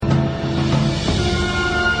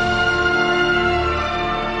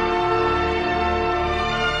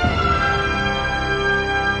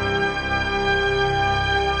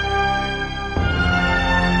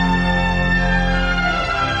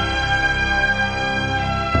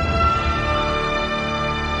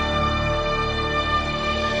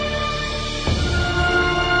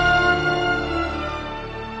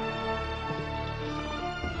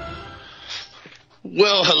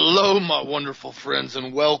Well, hello, my wonderful friends,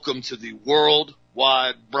 and welcome to the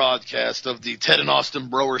worldwide broadcast of the Ted and Austin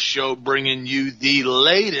Broer Show, bringing you the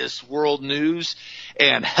latest world news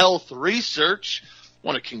and health research. I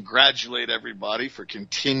want to congratulate everybody for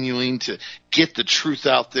continuing to get the truth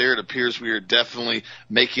out there. It appears we are definitely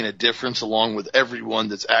making a difference, along with everyone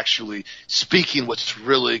that's actually speaking what's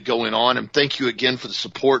really going on. And thank you again for the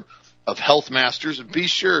support of Health Masters. And be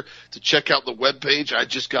sure to check out the webpage. I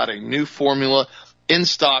just got a new formula in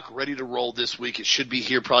stock, ready to roll this week. It should be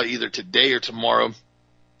here probably either today or tomorrow.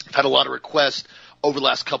 I've had a lot of requests over the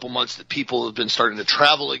last couple months that people have been starting to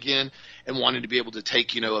travel again and wanting to be able to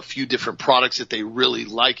take, a few different products that they really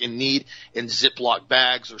like and need in Ziploc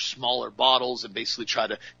bags or smaller bottles and basically try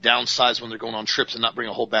to downsize when they're going on trips and not bring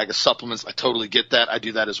a whole bag of supplements. I totally get that. I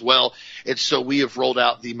do that as well. And so we have rolled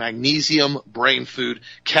out the Magnesium Brain Food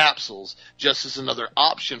capsules just as another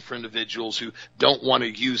option for individuals who don't want to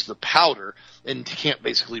use the powder and can't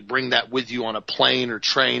basically bring that with you on a plane or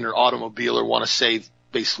train or automobile or want to save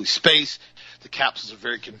basically space. The capsules are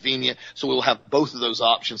very convenient, so we'll have both of those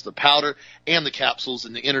options, the powder and the capsules,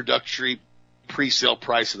 and the introductory pre-sale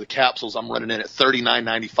price of the capsules I'm running in at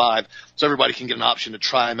 $39.95, so everybody can get an option to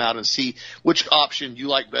try them out and see which option you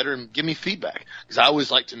like better and give me feedback, because I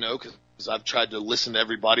always like to know, because I've tried to listen to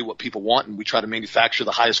everybody, what people want, and we try to manufacture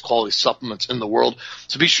the highest quality supplements in the world.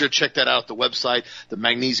 So be sure to check that out at the website. The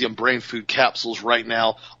Magnesium Brain Food capsules right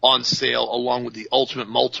now on sale, along with the Ultimate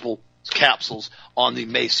Multiple capsules on the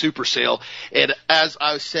May Super Sale. And as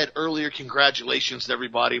I said earlier, congratulations to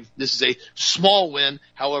everybody. This is a small win.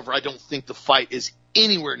 However, I don't think the fight is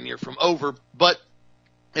anywhere near from over, but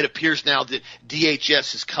it appears now that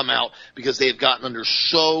DHS has come out because they have gotten under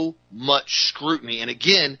so much scrutiny. And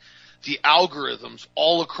again, the algorithms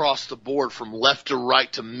all across the board, from left to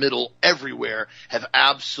right to middle, everywhere, have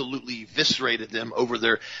absolutely eviscerated them over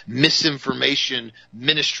their misinformation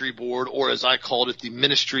ministry board, or as I called it, the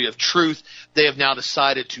Ministry of Truth. They have now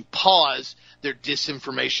decided to pause their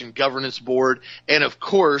disinformation governance board. And of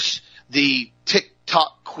course, the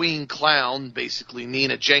TikTok queen clown, basically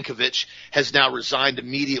Nina Jankovic, has now resigned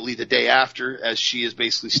immediately the day after, as she has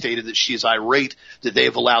basically stated that she is irate that they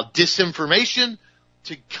have allowed disinformation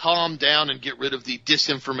to calm down and get rid of the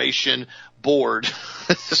disinformation board.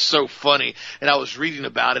 This is so funny. And I was reading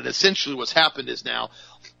about it. Essentially what's happened is now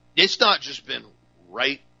it's not just been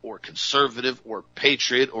right or conservative or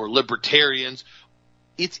patriot or libertarians.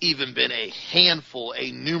 It's even been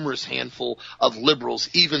a numerous handful of liberals,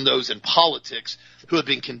 even those in politics, who have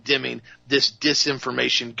been condemning this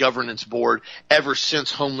disinformation governance board ever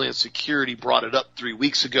since Homeland Security brought it up 3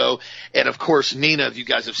 weeks ago. And of course, Nina, if you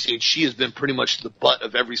guys have seen, she has been pretty much the butt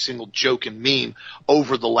of every single joke and meme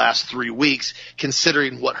over the last 3 weeks,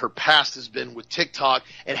 considering what her past has been with TikTok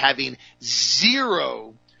and having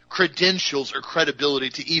zero credentials or credibility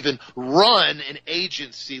to even run an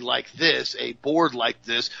agency like this, a board like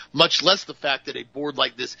this, much less the fact that a board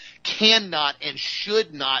like this cannot and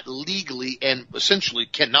should not legally and essentially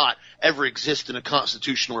cannot ever exist in a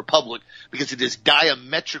constitutional republic, because it is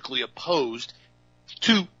diametrically opposed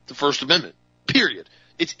to the First Amendment, period.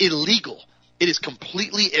 It's illegal. It is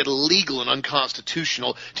completely illegal and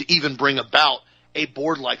unconstitutional to even bring about a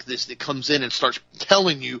board like this that comes in and starts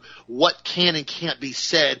telling you what can and can't be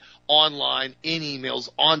said online, in emails,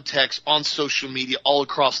 on text, on social media, all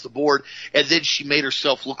across the board. And then she made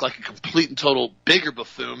herself look like a complete and total bigger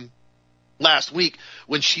buffoon last week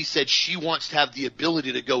when she said she wants to have the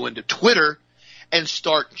ability to go into Twitter and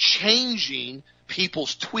start changing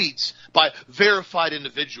people's tweets by verified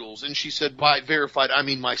individuals. And she said, by verified, I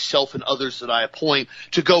mean myself and others that I appoint,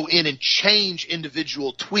 to go in and change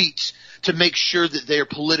individual tweets to make sure that they are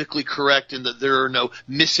politically correct and that there are no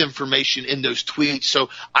misinformation in those tweets. So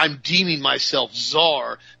I'm deeming myself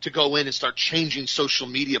czar to go in and start changing social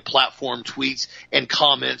media platform tweets and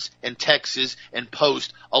comments and texts and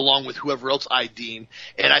posts along with whoever else I deem.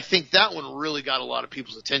 And I think that one really got a lot of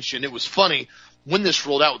people's attention. It was funny when this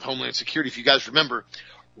rolled out with Homeland Security. If you guys remember,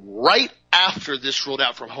 right after this rolled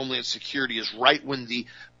out from Homeland Security is right when the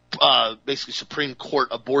basically Supreme Court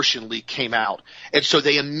abortion leak came out. And so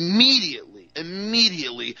they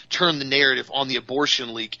immediately turned the narrative on the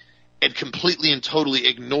abortion leak and completely and totally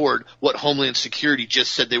ignored what Homeland Security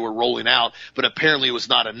just said they were rolling out. But apparently it was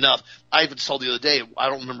not enough. I even saw the other day, I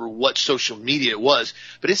don't remember what social media it was,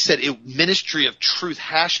 but it said a Ministry of Truth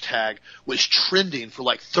hashtag was trending for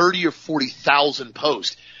like 30 or 40,000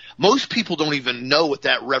 posts. Most people don't even know what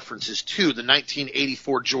that references to, the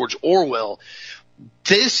 1984 George Orwell.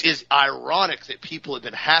 This is ironic that people have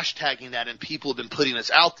been hashtagging that and people have been putting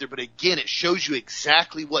this out there. But again, it shows you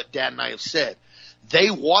exactly what Dad and I have said. They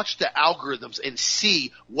watch the algorithms and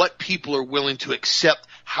see what people are willing to accept,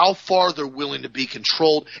 how far they're willing to be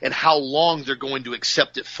controlled, and how long they're going to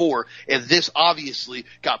accept it for. And this obviously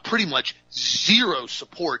got pretty much zero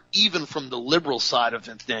support, even from the liberal side of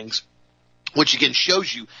things, which again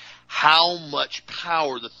shows you how much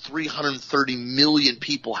power the 330 million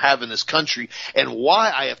people have in this country, and why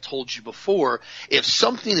I have told you before, if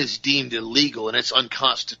something is deemed illegal and it's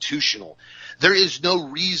unconstitutional, there is no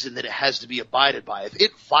reason that it has to be abided by. If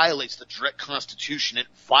it violates the direct Constitution, it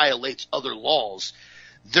violates other laws,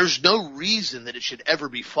 there's no reason that it should ever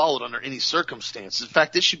be followed under any circumstances. In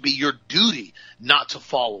fact, it should be your duty not to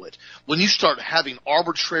follow it. When you start having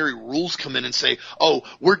arbitrary rules come in and say, oh,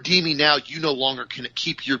 we're deeming now you no longer can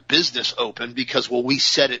keep your business open because, well, we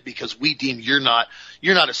said it because we deem you're not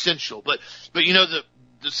essential. But you know,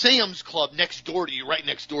 the Sam's Club next door to you, right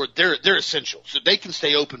next door, they're essential. So they can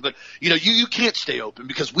stay open, but you know, you can't stay open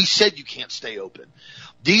because we said you can't stay open.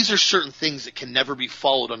 These are certain things that can never be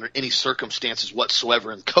followed under any circumstances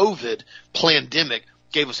whatsoever. And COVID pandemic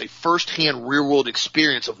gave us a firsthand real-world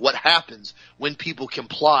experience of what happens when people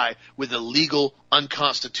comply with illegal,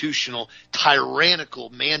 unconstitutional,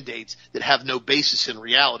 tyrannical mandates that have no basis in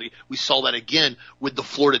reality. We saw that again with the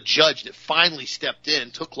Florida judge that finally stepped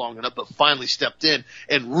in, took long enough, but finally stepped in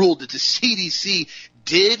and ruled that the CDC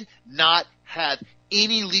did not have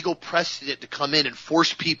any legal precedent to come in and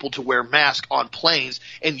force people to wear masks on planes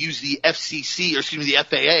and use the the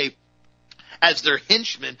FAA as their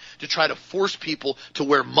henchmen to try to force people to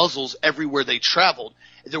wear muzzles everywhere they traveled.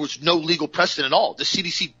 There was no legal precedent at all. The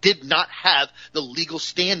CDC did not have the legal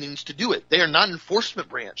standings to do it. They are not an enforcement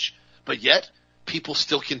branch, but yet people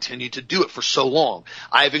still continue to do it for so long.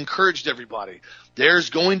 I've encouraged everybody. There's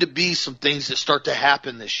going to be some things that start to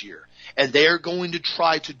happen this year, and they are going to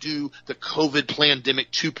try to do the COVID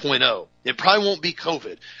pandemic 2.0. It probably won't be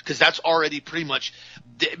COVID because that's already pretty much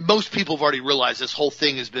 – most people have already realized this whole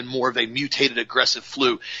thing has been more of a mutated aggressive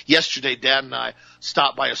flu. Yesterday, Dad and I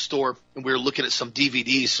stopped by a store, and we were looking at some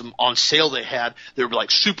DVDs, some on sale they had. They were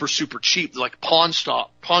like super, super cheap, like pawn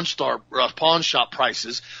shop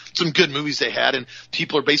prices, some good movies they had, and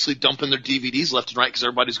people are basically dumping their DVDs left and right because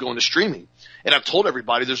everybody's going to streaming. And I've told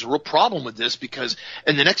everybody there's a real problem with this because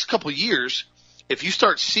in the next couple of years, if you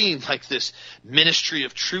start seeing like this ministry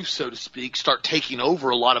of truth, so to speak, start taking over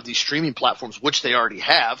a lot of these streaming platforms, which they already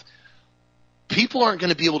have, people aren't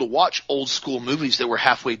going to be able to watch old school movies that were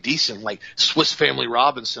halfway decent, like Swiss Family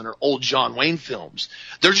Robinson or old John Wayne films.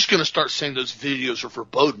 They're just going to start saying those videos are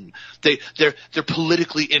verboten. They're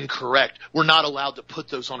politically incorrect. We're not allowed to put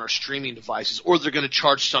those on our streaming devices, or they're going to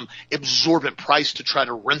charge some exorbitant price to try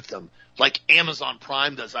to rent them, like Amazon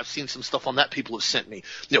Prime does. I've seen some stuff on that people have sent me.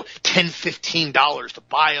 $10, $15 to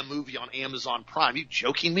buy a movie on Amazon Prime. Are you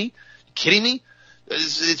joking me? Kidding me?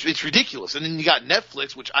 It's ridiculous. And then you got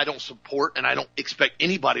Netflix, which I don't support, and I don't expect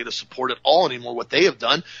anybody to support at all anymore what they have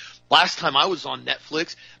done. Last time I was on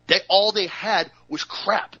Netflix, all they had was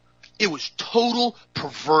crap. It was total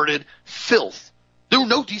perverted filth. There were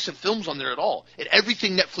no decent films on there at all. And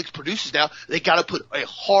everything Netflix produces now, they got to put a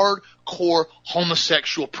hardcore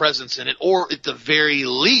homosexual presence in it, or at the very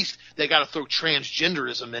least, they got to throw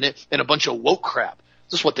transgenderism in it and a bunch of woke crap.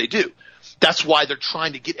 That's what they do. That's why they're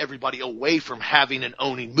trying to get everybody away from having and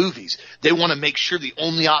owning movies. They want to make sure the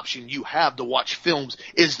only option you have to watch films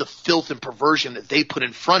is the filth and perversion that they put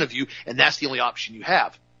in front of you, and that's the only option you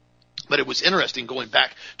have. But it was interesting going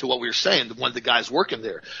back to what we were saying, one of the guys working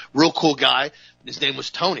there, real cool guy. His name was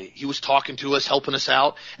Tony. He was talking to us, helping us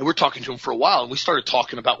out, and we're talking to him for a while. And we started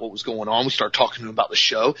talking about what was going on. We started talking to him about the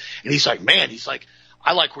show, and he's like,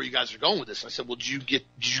 I like where you guys are going with this. I said, well, did you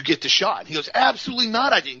get the shot? And he goes, absolutely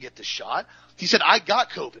not. I didn't get the shot. He said, I got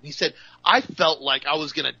COVID. He said, I felt like I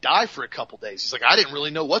was going to die for a couple days. He's like, I didn't really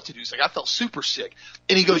know what to do. He's like, I felt super sick.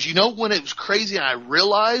 And he goes, when it was crazy and I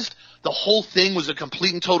realized the whole thing was a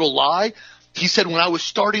complete and total lie, he said, when I was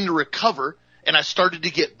starting to recover and I started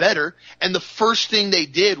to get better, and the first thing they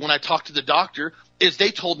did when I talked to the doctor is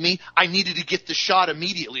they told me I needed to get the shot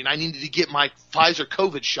immediately and I needed to get my Pfizer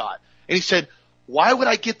COVID shot. And he said, why would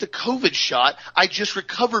I get the COVID shot? I just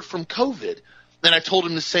recovered from COVID. Then I told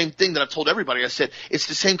him the same thing that I've told everybody. I said, it's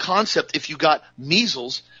the same concept if you got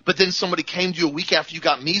measles, but then somebody came to you a week after you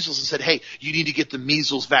got measles and said, hey, you need to get the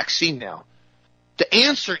measles vaccine now. The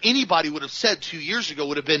answer anybody would have said 2 years ago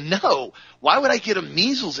would have been, no. Why would I get a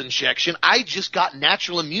measles injection? I just got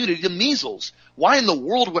natural immunity to measles. Why in the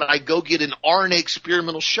world would I go get an RNA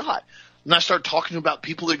experimental shot? And I started talking about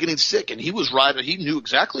people that are getting sick, and he was right. He knew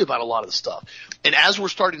exactly about a lot of the stuff. And as we're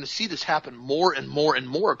starting to see this happen more and more and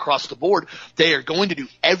more across the board, they are going to do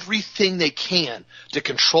everything they can to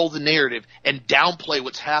control the narrative and downplay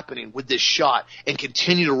what's happening with this shot and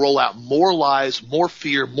continue to roll out more lies, more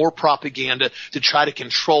fear, more propaganda to try to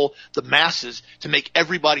control the masses, to make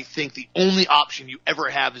everybody think the only option you ever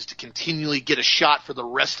have is to continually get a shot for the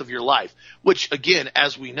rest of your life, which, again,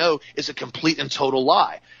 as we know, is a complete and total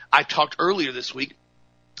lie. I talked earlier this week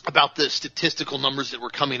about the statistical numbers that were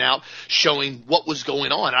coming out showing what was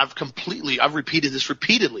going on. I've repeated this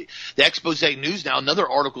repeatedly. The Expose News now, another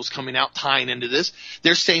article is coming out tying into this.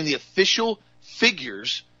 They're saying the official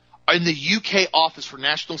figures in the UK Office for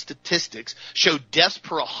National Statistics show deaths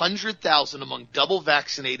per 100,000 among double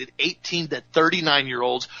vaccinated 18 to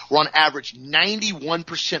 39-year-olds were on average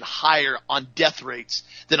 91% higher on death rates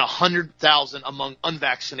than 100,000 among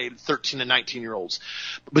unvaccinated 13 to 19-year-olds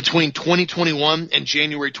between 2021 and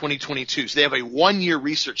January 2022. So they have a one-year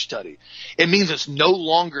research study. It means it's no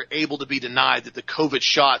longer able to be denied that the COVID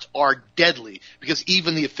shots are deadly because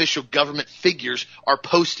even the official government figures are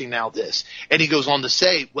posting now this. And he goes on to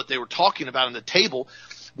say what they were talking about on the table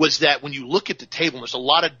was that when you look at the table, and there's a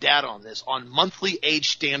lot of data on this, on monthly age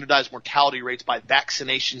standardized mortality rates by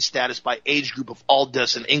vaccination status by age group of all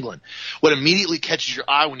deaths in England. What immediately catches your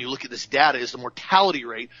eye when you look at this data is the mortality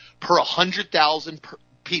rate per 100,000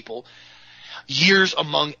 people years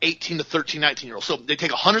among 18 to 13, 19-year-olds. So they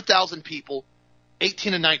take 100,000 people,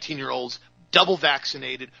 18 to 19-year-olds, double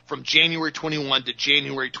vaccinated from January 21 to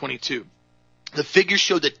January 22. The figures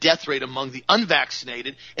show the death rate among the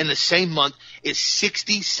unvaccinated in the same month is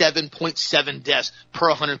 67.7 deaths per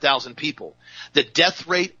 100,000 people. The death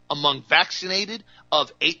rate among vaccinated of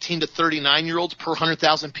 18 to 39-year-olds per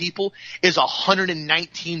 100,000 people is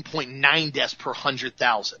 119.9 deaths per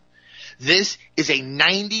 100,000. This is a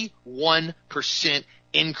 91%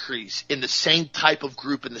 increase in the same type of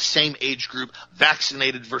group, in the same age group,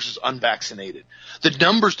 vaccinated versus unvaccinated. The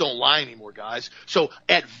numbers don't lie anymore, guys. So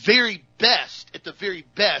at the very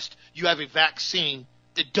best, you have a vaccine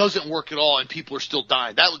that doesn't work at all and people are still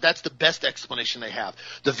dying. That's the best explanation they have.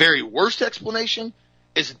 The very worst explanation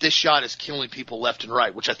is that this shot is killing people left and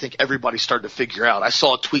right, which I think everybody's starting to figure out. I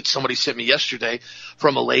saw a tweet somebody sent me yesterday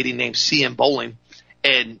from a lady named C.M. Bowling.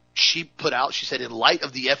 And she said, in light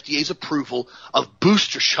of the FDA's approval of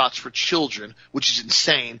booster shots for children, which is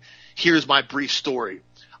insane, here's my brief story.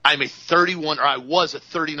 I was a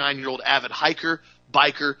 39-year-old avid hiker,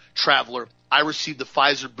 biker, traveler. I received the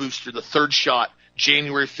Pfizer booster, the third shot,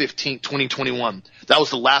 January 15, 2021. That was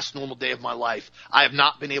the last normal day of my life. I have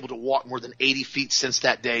not been able to walk more than 80 feet since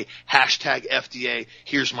that day. #FDA.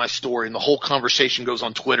 Here's my story. And the whole conversation goes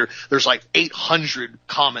on Twitter. There's like 800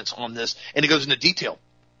 comments on this, and it goes into detail.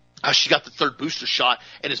 She got the third booster shot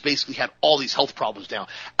and has basically had all these health problems now.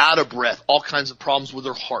 Out of breath, all kinds of problems with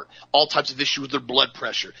her heart, all types of issues with her blood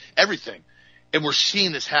pressure, everything. And we're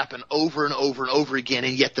seeing this happen over and over and over again,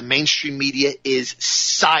 and yet the mainstream media is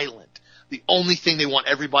silent. The only thing they want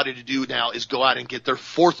everybody to do now is go out and get their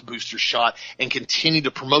fourth booster shot and continue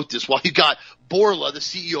to promote this. While you got Bourla, the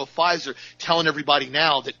CEO of Pfizer, telling everybody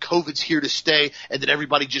now that COVID's here to stay and that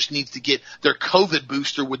everybody just needs to get their COVID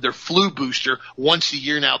booster with their flu booster once a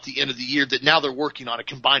year now at the end of the year, that now they're working on a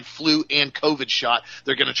combined flu and COVID shot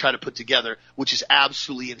they're going to try to put together, which is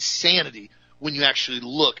absolutely insanity when you actually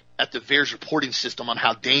look at the VAERS reporting system on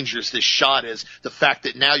how dangerous this shot is. The fact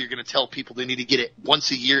that now you're going to tell people they need to get it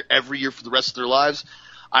once a year, every year for the rest of their lives.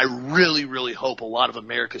 I really, really hope a lot of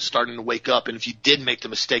America is starting to wake up. And if you did make the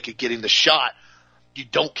mistake of getting the shot, you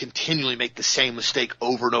don't continually make the same mistake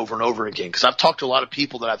over and over and over again. Because I've talked to a lot of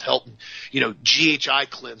people that I've helped, GHI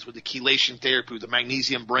cleanse with the chelation therapy, with the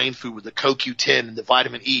magnesium brain food, with the CoQ10 and the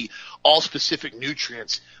vitamin E, all specific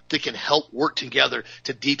nutrients that can help work together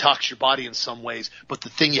to detox your body in some ways. But the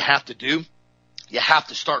thing you have to do, you have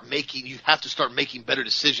to start making better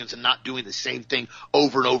decisions and not doing the same thing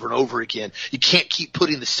over and over and over again. You can't keep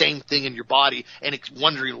putting the same thing in your body and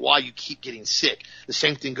wondering why you keep getting sick. The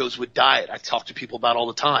same thing goes with diet. I talk to people about all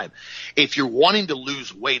the time. If you're wanting to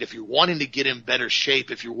lose weight, if you're wanting to get in better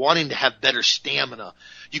shape, if you're wanting to have better stamina,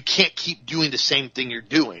 you can't keep doing the same thing you're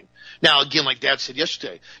doing. Now, again, like Dad said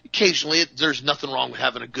yesterday, occasionally there's nothing wrong with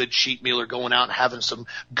having a good cheat meal or going out and having some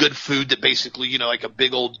good food that basically, like a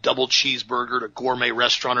big old double cheeseburger at a gourmet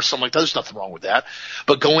restaurant or something like that. There's nothing wrong with that.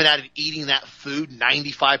 But going out and eating that food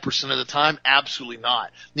 95% of the time, absolutely not.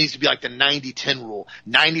 It needs to be like the 90-10 rule.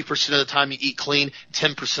 90% of the time you eat clean,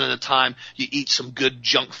 10% of the time you eat some good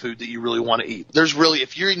junk food that you really want to eat.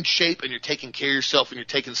 If you're in shape and you're taking care of yourself and you're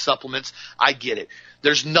taking supplements, I get it.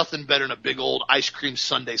 There's nothing better than a big old ice cream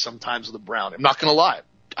sundae sometimes with a brownie. I'm not going to lie.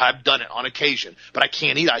 I've done it on occasion, but I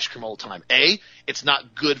can't eat ice cream all the time. A, it's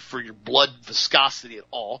not good for your blood viscosity at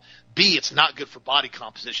all. B, it's not good for body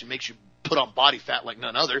composition, makes you put on body fat like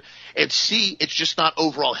none other. And C, it's just not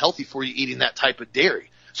overall healthy for you eating that type of dairy.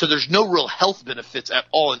 So there's no real health benefits at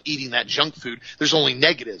all in eating that junk food. There's only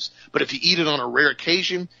negatives. But if you eat it on a rare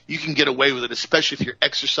occasion, you can get away with it, especially if you're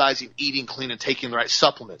exercising, eating clean, and taking the right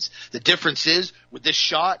supplements. The difference is, with this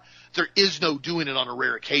shot, there is no doing it on a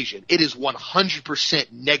rare occasion. It is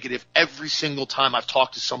 100% negative every single time I've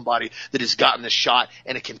talked to somebody that has gotten this shot,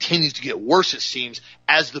 and it continues to get worse, it seems,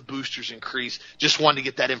 as the boosters increase. Just wanted to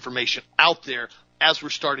get that information out there as we're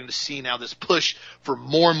starting to see now this push for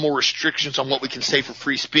more and more restrictions on what we can say for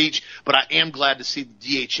free speech. But I am glad to see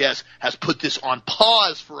the DHS has put this on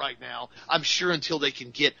pause for right now. I'm sure until they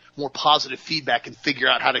can get more positive feedback and figure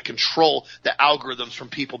out how to control the algorithms from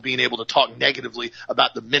people being able to talk negatively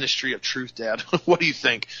about the ministry of truth, Dad. What do you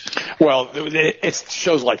think? Well, it's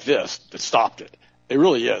shows like this that stopped it. It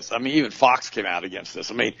really is. I mean, even Fox came out against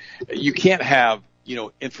this. I mean, you can't have,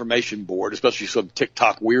 information board, especially some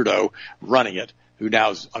TikTok weirdo running it, who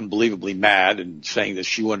now is unbelievably mad and saying that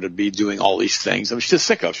she wanted to be doing all these things. I mean, she's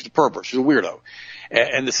a sicko. She's a pervert. She's a weirdo.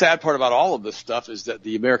 And the sad part about all of this stuff is that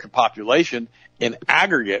the American population in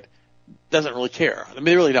aggregate doesn't really care. I mean,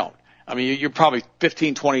 they really don't. I mean, you're probably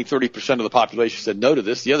 15, 20, 30% of the population said no to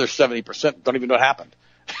this. The other 70% don't even know what happened.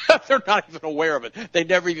 They're not even aware of it. They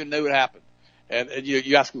never even knew what happened. And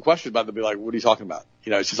you ask them questions about it, they'll be like, what are you talking about?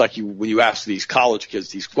 It's just like when you ask these college kids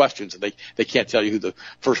these questions and they can't tell you who the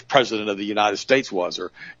first president of the United States was,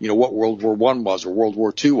 or, what World War I was, or World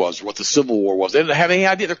War II was, or what the Civil War was. They don't have any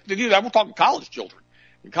idea. We're talking college children,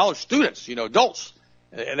 college students, adults,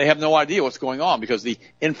 and they have no idea what's going on because the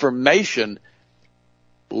information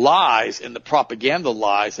lies and the propaganda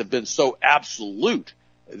lies have been so absolute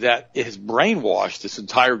that it has brainwashed this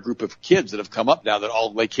entire group of kids that have come up now that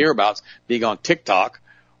all they care about is being on TikTok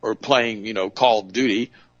or playing, Call of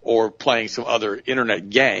Duty or playing some other internet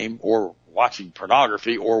game or watching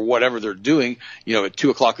pornography or whatever they're doing, at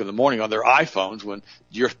 2:00 in the morning on their iPhones when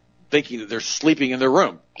you're thinking that they're sleeping in their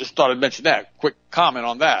room. Just thought I'd mention that. Quick comment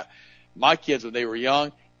on that. My kids, when they were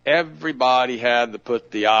young, everybody had to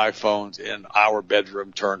put the iPhones in our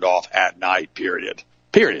bedroom turned off at night, period.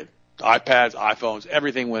 iPads, iPhones,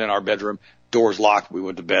 everything went in our bedroom, doors locked, we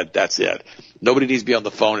went to bed, that's it. Nobody needs to be on the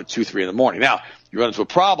phone at 2, 3 in the morning. Now, you run into a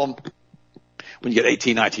problem when you get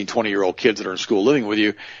 18, 19, 20-year-old kids that are in school living with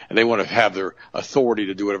you, and they want to have their authority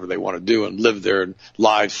to do whatever they want to do and live their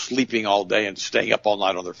lives sleeping all day and staying up all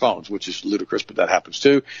night on their phones, which is ludicrous, but that happens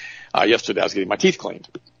too. Yesterday I was getting my teeth cleaned.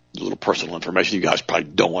 A little personal information you guys probably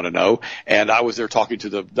don't want to know. And I was there talking to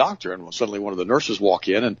the doctor, and suddenly one of the nurses walked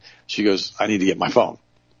in, and she goes, I need to get my phone.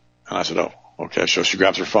 And I said, oh, okay. So she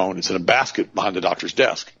grabs her phone. It's in a basket behind the doctor's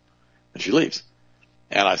desk. And she leaves.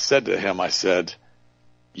 And I said to him,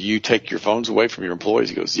 you take your phones away from your employees?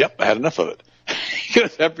 He goes, yep, I had enough of it.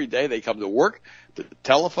 Because every day they come to work, the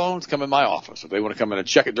telephones come in my office. If they want to come in and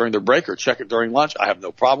check it during their break or check it during lunch, I have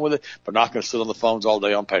no problem with it, but not going to sit on the phones all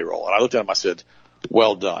day on payroll. And I looked at him, I said,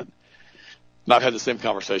 well done. And I've had the same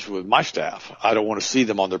conversation with my staff. I don't want to see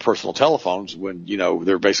them on their personal telephones when,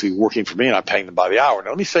 they're basically working for me and I'm paying them by the hour.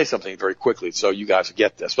 Now, let me say something very quickly so you guys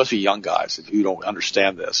get this, especially young guys who don't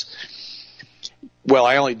understand this. Well,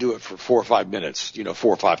 I only do it for 4 or 5 minutes, 4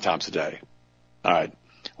 or 5 times a day. All right.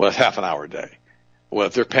 Well, that's half an hour a day. Well,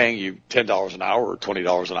 if they're paying you $10 an hour or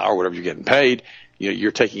 $20 an hour, whatever you're getting paid,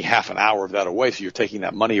 you're taking half an hour of that away. So you're taking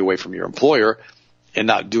that money away from your employer and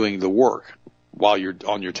not doing the work while you're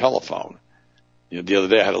on your telephone. The other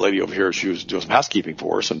day I had a lady over here, she was doing some housekeeping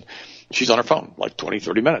for us, and she's on her phone like 20,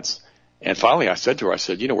 30 minutes. And finally I said to her,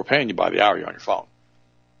 we're paying you by the hour, you're on your phone.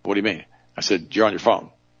 What do you mean? I said, you're on your phone.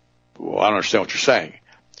 Well, I don't understand what you're saying.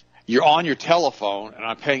 You're on your telephone and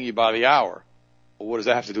I'm paying you by the hour. Well, what does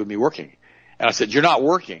that have to do with me working? And I said, you're not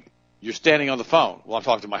working. You're standing on the phone. Well, I'm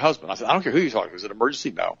talking to my husband. I said, I don't care who you're talking to. Is it an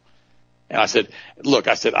emergency? No. And I said, look,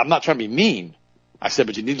 I'm not trying to be mean. I said,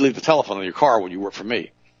 but you need to leave the telephone in your car when you work for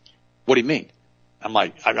me. What do you mean? I'm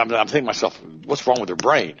like, I'm thinking to myself, what's wrong with her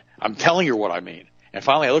brain? I'm telling her what I mean. And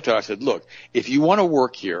finally I looked at her, I said, look, if you want to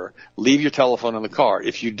work here, leave your telephone in the car.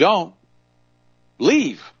 If you don't,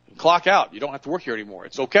 leave, clock out. You don't have to work here anymore.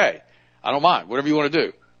 It's okay. I don't mind. Whatever you want to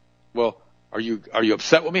do. Well, are you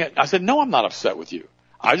upset with me? I said, no, I'm not upset with you.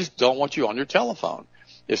 I just don't want you on your telephone.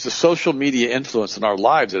 It's the social media influence in our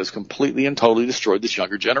lives that has completely and totally destroyed this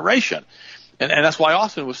younger generation. And that's why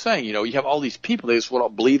Austin was saying, you have all these people, they just want to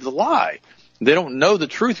believe the lie. They don't know the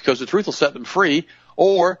truth because the truth will set them free,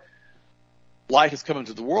 or light has come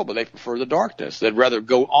into the world, but they prefer the darkness. They'd rather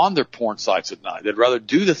go on their porn sites at night. They'd rather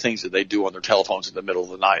do the things that they do on their telephones in the middle of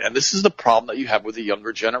the night. And this is the problem that you have with the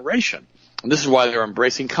younger generation. And this is why they're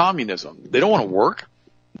embracing communism. They don't want to work.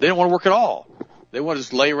 They don't want to work at all. They want to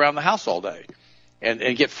just lay around the house all day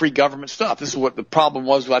and get free government stuff. This is what the problem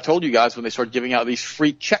was, I told you guys, when they started giving out these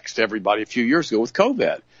free checks to everybody a few years ago with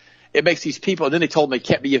COVID. It makes these people, and then they told them they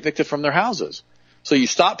can't be evicted from their houses. So you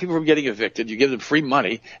stop people from getting evicted, you give them free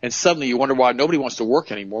money, and suddenly you wonder why nobody wants to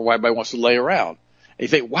work anymore, why everybody wants to lay around. And you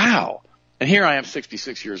think, wow. And here I am,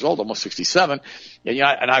 66 years old, almost 67, and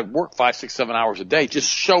I work 5, 6, 7 hours a day just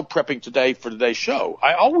show prepping today for today's show.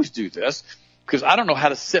 I always do this because I don't know how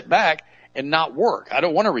to sit back and not work. I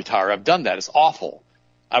don't want to retire. I've done that. It's awful.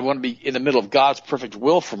 I want to be in the middle of God's perfect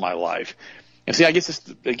will for my life. And see, I guess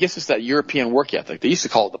it's that European work ethic. They used to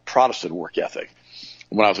call it the Protestant work ethic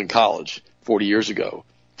when I was in college. 42 years ago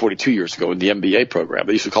in the MBA program.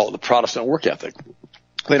 They used to call it the Protestant work ethic.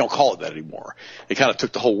 They don't call it that anymore. They kind of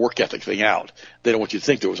took the whole work ethic thing out. They don't want you to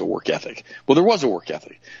think there was a work ethic. Well, there was a work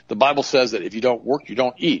ethic. The Bible says that if you don't work, you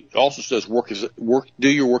don't eat. It also says do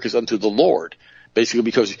your work as unto the Lord, basically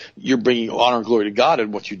because you're bringing honor and glory to God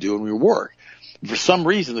in what you do in your work. For some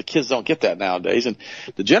reason, the kids don't get that nowadays, and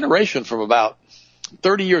the generation from about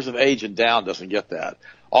 30 years of age and down doesn't get that.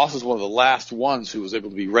 Austin's one of the last ones who was able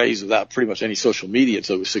to be raised without pretty much any social media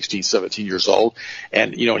until he was 16, 17 years old.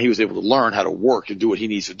 And, he was able to learn how to work and do what he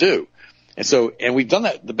needs to do. And we've done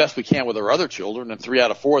that the best we can with our other children, and 3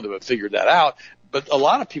 out of 4 of them have figured that out. But a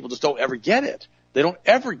lot of people just don't ever get it. They don't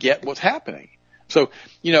ever get what's happening. So,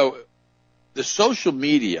 the social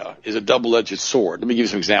media is a double-edged sword. Let me give you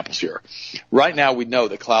some examples here. Right now, we know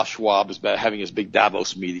that Klaus Schwab is having his big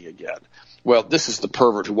Davos meeting again. Well, this is the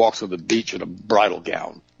pervert who walks on the beach in a bridal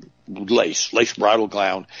gown, lace bridal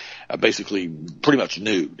gown, basically pretty much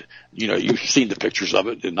nude. You've seen the pictures of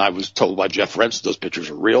it, and I was told by Jeff Renson those pictures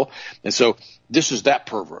are real. And so this is that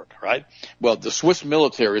pervert, right? Well, the Swiss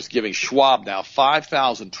military is giving Schwab now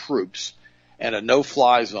 5,000 troops and a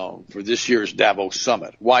no-fly zone for this year's Davos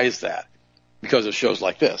summit. Why is that? Because of shows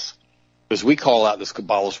like this. Because we call out this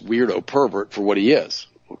Kabbalist weirdo pervert for what he is.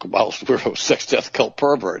 Kabbalist weirdo sex death cult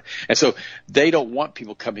pervert. And so they don't want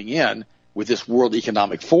people coming in with this World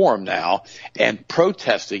Economic Forum now and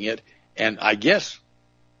protesting it and, I guess,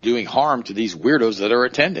 doing harm to these weirdos that are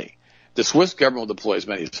attending. The Swiss government will deploy as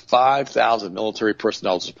many as 5,000 military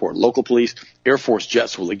personnel to support local police. Air Force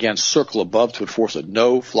jets will again circle above to enforce a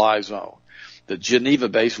no-fly zone. The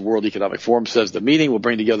Geneva-based World Economic Forum says the meeting will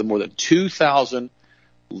bring together more than 2,000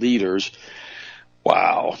 leaders,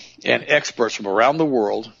 wow, and experts from around the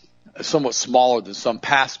world, somewhat smaller than some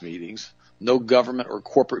past meetings. No government or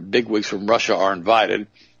corporate bigwigs from Russia are invited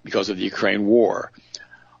because of the Ukraine war.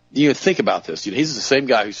 Think about this. He's the same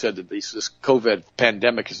guy who said that this COVID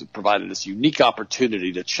pandemic has provided this unique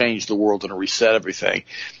opportunity to change the world and to reset everything.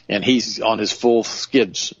 And he's on his full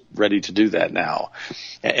skids ready to do that now.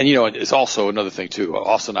 And it's also another thing, too.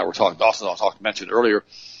 Austin and I mentioned earlier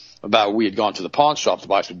about we had gone to the pawn shop to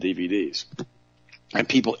buy some DVDs. And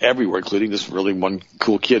people everywhere, including this really one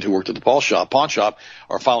cool kid who worked at the pawn shop,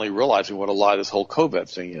 are finally realizing what a lie this whole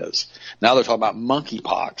COVID thing is. Now they're talking about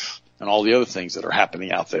monkeypox and all the other things that are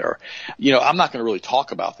happening out there. I'm not going to really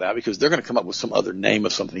talk about that because they're going to come up with some other name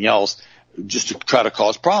of something else just to try to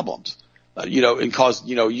cause problems, and cause,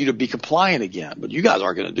 you to be compliant again. But you guys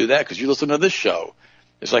aren't going to do that because you listen to this show.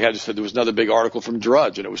 It's like I just said, there was another big article from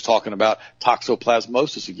Drudge, and it was talking about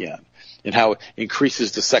toxoplasmosis again and how it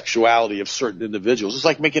increases the sexuality of certain individuals. It's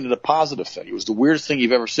like making it a positive thing. It was the weirdest thing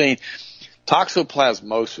you've ever seen.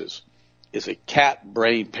 Toxoplasmosis is a cat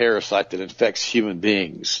brain parasite that infects human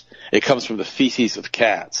beings. It comes from the feces of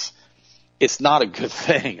cats. It's not a good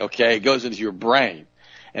thing, okay? It goes into your brain,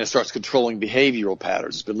 and it starts controlling behavioral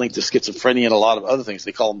patterns. It's been linked to schizophrenia and a lot of other things.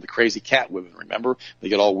 They call them the crazy cat women, remember? They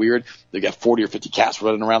get all weird. They got 40 or 50 cats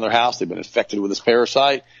running around their house. They've been infected with this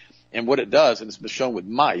parasite. And what it does, and it's been shown with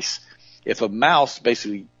mice, if a mouse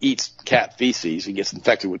basically eats cat feces and gets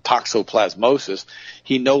infected with toxoplasmosis,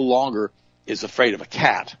 he no longer is afraid of a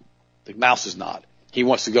cat. The mouse is not. He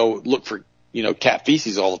wants to go look for, cat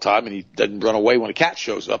feces all the time, and he doesn't run away when a cat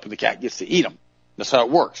shows up and the cat gets to eat him. That's how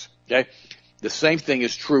it works, okay? The same thing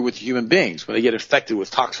is true with human beings. When they get infected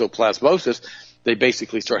with toxoplasmosis, they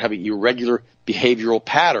basically start having irregular behavioral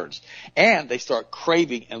patterns, and they start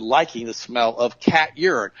craving and liking the smell of cat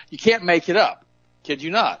urine. You can't make it up. Kid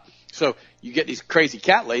you not. So you get these crazy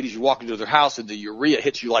cat ladies, you walk into their house and the urea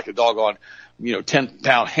hits you like a doggone,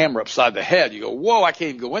 10-pound hammer upside the head. You go, whoa, I can't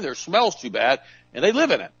even go in there. It smells too bad. And they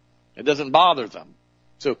live in it. It doesn't bother them.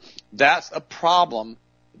 So that's a problem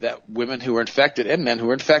that women who are infected and men who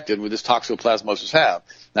are infected with this toxoplasmosis have.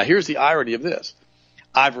 Now, here's the irony of this.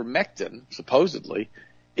 Ivermectin, supposedly,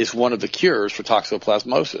 is one of the cures for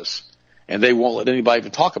toxoplasmosis. And they won't let anybody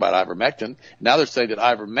even talk about ivermectin. Now they're saying that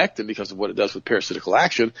ivermectin, because of what it does with parasitical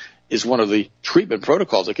action, is one of the treatment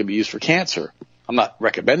protocols that can be used for cancer. I'm not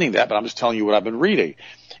recommending that, but I'm just telling you what I've been reading.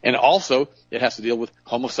 And also, it has to deal with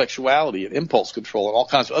homosexuality and impulse control and all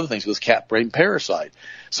kinds of other things with this cat brain parasite.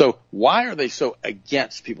 So why are they so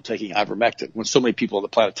against people taking ivermectin when so many people on the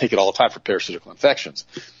planet take it all the time for parasitical infections?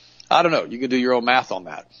 I don't know. You can do your own math on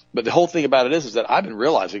that. But the whole thing about it is that I've been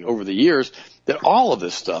realizing over the years that all of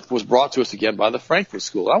this stuff was brought to us again by the Frankfurt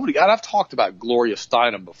School. I've talked about Gloria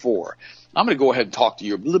Steinem before. I'm going to go ahead and talk to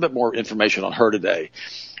you a little bit more information on her today.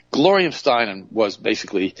 Gloria Steinem was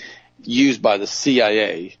basically used by the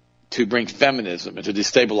CIA to bring feminism and to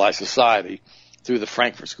destabilize society through the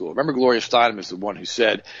Frankfurt School. Remember, Gloria Steinem is the one who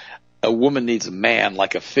said, a woman needs a man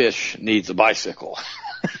like a fish needs a bicycle.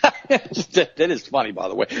 That is funny, by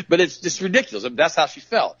the way, but it's just ridiculous. I mean, that's how she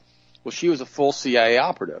felt. Well, she was a full CIA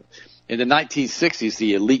operative. In the 1960s,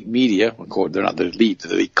 the elite media, they're not the elite,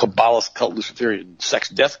 the Kabbalist cult, Luciferian sex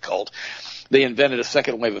death cult, they invented a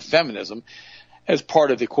second wave of feminism as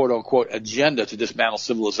part of the quote-unquote agenda to dismantle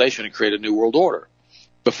civilization and create a new world order.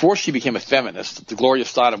 Before she became a feminist, the Gloria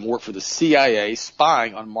Steinem worked for the CIA,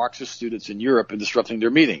 spying on Marxist students in Europe and disrupting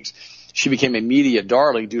their meetings. She became a media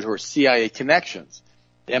darling due to her CIA connections.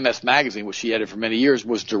 The MS Magazine, which she edited for many years,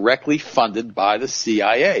 was directly funded by the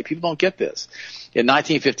CIA. People don't get this. In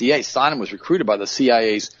 1958, Steinem was recruited by the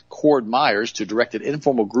CIA's Cord Myers to direct an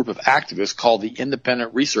informal group of activists called the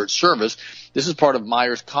Independent Research Service. This is part of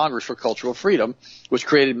Myers' Congress for Cultural Freedom, which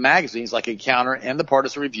created magazines like Encounter and The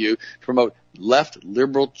Partisan Review to promote left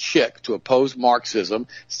liberal chic to oppose Marxism.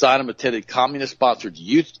 Steinem attended communist-sponsored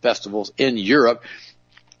youth festivals in Europe,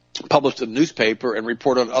 published a newspaper, and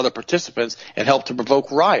reported on other participants and helped to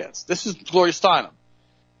provoke riots. This is Gloria Steinem.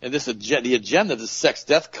 And the agenda of the sex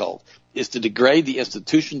death cult is to degrade the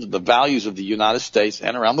institutions and the values of the United States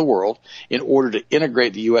and around the world in order to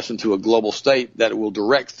integrate the U.S. into a global state that it will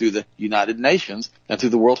direct through the United Nations and through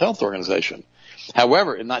the World Health Organization.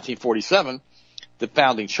 However, in 1947, the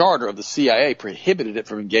founding charter of the CIA prohibited it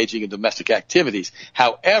from engaging in domestic activities.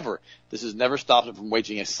 However, this has never stopped it from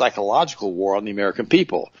waging a psychological war on the American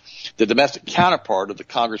people. The domestic counterpart of the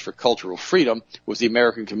Congress for Cultural Freedom was the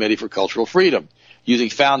American Committee for Cultural Freedom.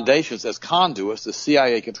 Using foundations as conduits, the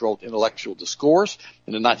CIA controlled intellectual discourse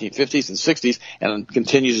in the 1950s and 60s and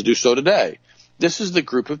continues to do so today. This is the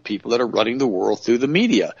group of people that are running the world through the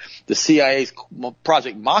media. The CIA's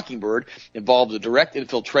Project Mockingbird involved the direct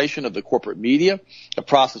infiltration of the corporate media, a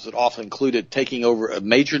process that often included taking over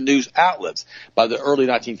major news outlets. By the early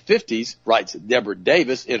 1950s, writes Deborah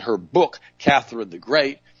Davis in her book, Catherine the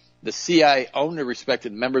Great, the CIA owned and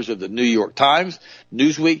respected members of the New York Times,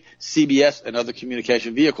 Newsweek, CBS, and other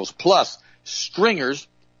communication vehicles, plus stringers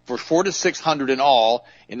for 400 to 600 in all.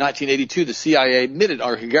 In 1982, the CIA admitted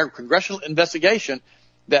on a congressional investigation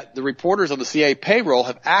that the reporters on the CIA payroll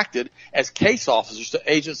have acted as case officers to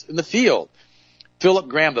agents in the field. Philip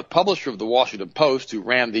Graham, the publisher of the Washington Post, who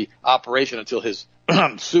ran the operation until his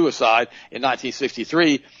suicide in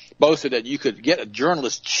 1963, boasted that you could get a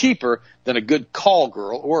journalist cheaper than a good call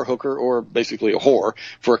girl or a hooker or basically a whore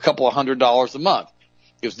for a couple of $100s a month.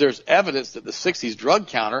 Because there's evidence that the 60s drug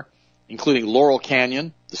counter, including Laurel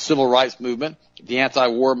Canyon, the civil rights movement, the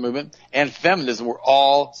anti-war movement, and feminism were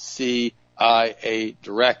all CIA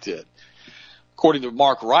directed. According to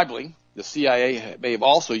Mark Reibling, the CIA may have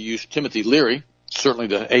also used Timothy Leary. Certainly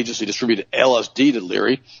the agency distributed LSD to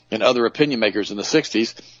Leary and other opinion makers in the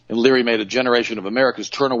 60s, and Leary made a generation of Americans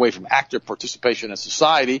turn away from active participation in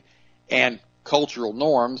society and cultural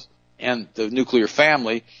norms and the nuclear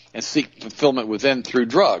family and seek fulfillment within through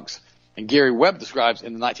drugs. And Gary Webb describes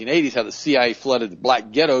in the 1980s how the CIA flooded the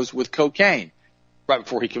black ghettos with cocaine right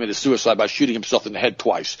before he committed suicide by shooting himself in the head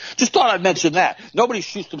twice. Just thought I'd mention that. Nobody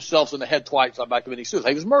shoots themselves in the head twice by committing suicide.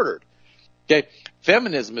 He was murdered. Okay,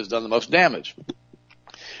 feminism has done the most damage.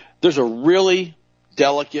 There's a really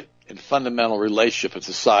delicate and fundamental relationship in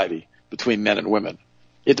society between men and women.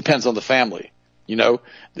 It depends on the family. You know,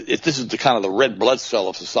 this is the kind of the red blood cell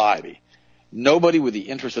of society. Nobody with the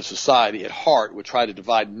interest of society at heart would try to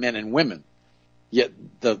divide men and women. Yet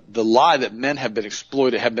the lie that men have been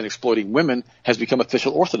exploiting women has become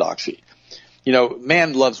official orthodoxy. You know,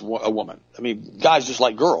 man loves a woman. I mean, guys just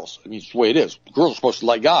like girls. I mean, it's the way it is. Girls are supposed to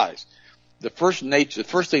like guys. The first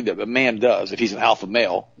thing that a man does, if he's an alpha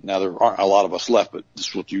male, now there aren't a lot of us left, but this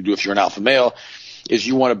is what you do if you're an alpha male, is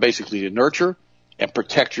you want to basically nurture and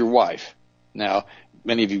protect your wife. Now,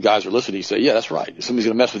 many of you guys are listening, you say, yeah, that's right. If somebody's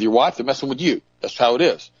going to mess with your wife, they're messing with you. That's how it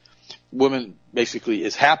is. Woman basically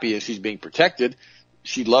is happy as she's being protected.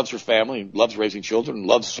 She loves her family, loves raising children, and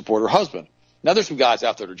loves to support her husband. Now, there's some guys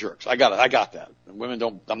out there that are jerks. I got that. And women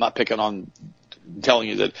don't, I'm not picking on telling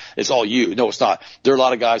you that it's all you. No, it's not. There are a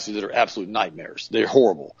lot of guys that are absolute nightmares. They're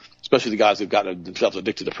horrible, especially the guys who've gotten themselves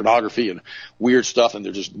addicted to pornography and weird stuff, and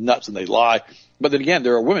they're just nuts and they lie. But then again,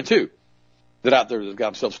 there are women too that out there that have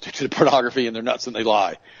got themselves addicted to pornography and they're nuts and they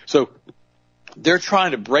lie. So they're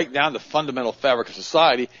trying to break down the fundamental fabric of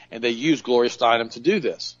society, and they use Gloria Steinem to do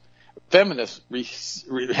this. Feminists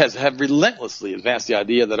have relentlessly advanced the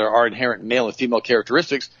idea that our inherent male and female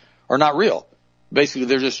characteristics are not real. Basically,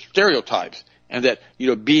 they're just stereotypes, and that,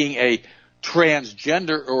 being a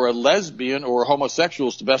transgender or a lesbian or a homosexual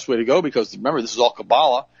is the best way to go, because remember, this is all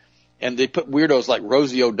Kabbalah, and they put weirdos like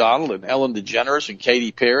Rosie O'Donnell and Ellen DeGeneres and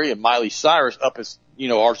Katy Perry and Miley Cyrus up as,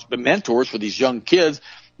 our mentors for these young kids,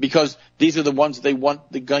 because these are the ones they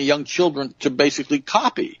want the young children to basically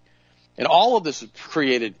copy. And all of this has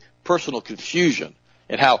created personal confusion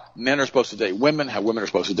in how men are supposed to date women, how women are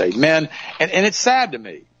supposed to date men. And it's sad to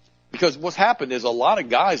me, because what's happened is a lot of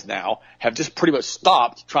guys now have just pretty much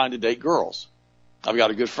stopped trying to date girls. I've got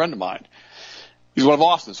a good friend of mine. He's one of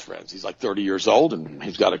Austin's friends. He's like 30 years old, and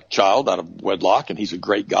he's got a child out of wedlock, and he's a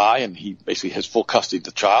great guy, and he basically has full custody of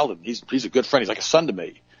the child, and he's a good friend. He's like a son to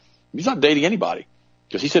me. He's not dating anybody,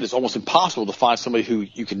 because he said it's almost impossible to find somebody who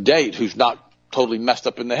you can date who's not totally messed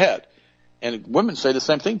up in the head. And women say the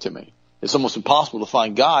same thing to me. It's almost impossible to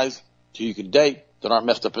find guys who you can date that aren't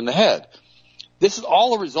messed up in the head. This is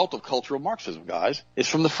all a result of cultural Marxism, guys. It's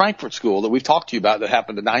from the Frankfurt School that we've talked to you about that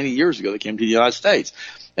happened 90 years ago that came to the United States.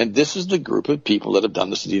 And this is the group of people that have done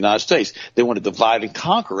this in the United States. They want to divide and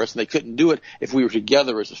conquer us, and they couldn't do it if we were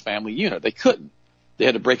together as a family unit. They couldn't. They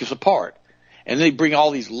had to break us apart. And they bring all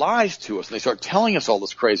these lies to us, and they start telling us all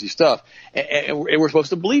this crazy stuff, and we're supposed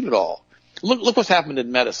to believe it all. Look what's happened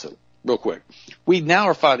in medicine, real quick. We now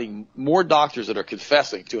are finding more doctors that are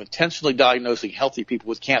confessing to intentionally diagnosing healthy people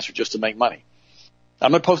with cancer just to make money. I'm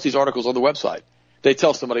going to post these articles on the website. They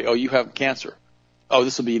tell somebody, oh, you have cancer. Oh,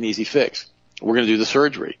 this will be an easy fix. We're going to do the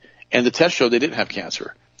surgery. And the test showed they didn't have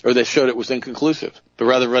cancer, or they showed it was inconclusive. But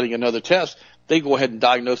rather than running another test, they go ahead and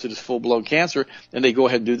diagnose it as full-blown cancer, and they go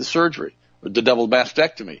ahead and do the surgery, or the double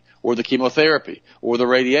mastectomy, or the chemotherapy, or the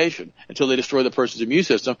radiation, until they destroy the person's immune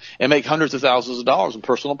system and make hundreds of thousands of dollars in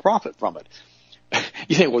personal profit from it.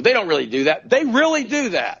 You think, well, they don't really do that. They really do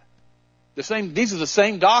that. These are the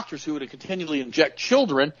same doctors who would continually inject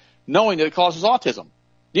children knowing that it causes autism.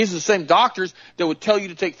 These are the same doctors that would tell you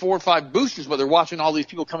to take 4 or 5 boosters, but they're watching all these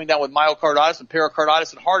people coming down with myocarditis and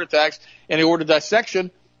pericarditis and heart attacks, and they order dissection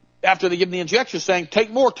after they give them the injection, saying, take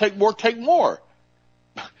more, take more, take more.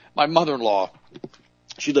 My mother-in-law,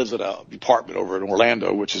 she lives in an apartment over in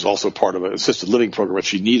Orlando, which is also part of an assisted living program, if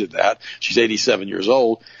she needed that. She's 87 years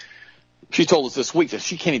old. She told us this week that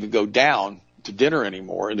she can't even go down to dinner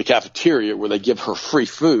anymore in the cafeteria where they give her free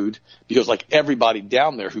food, because like everybody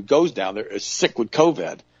down there who goes down there is sick with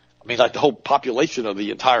COVID. I mean, like the whole population of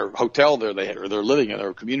the entire hotel there they're living in,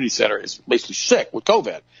 their community center, is basically sick with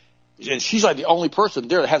COVID. And she's like the only person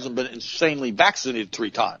there that hasn't been insanely vaccinated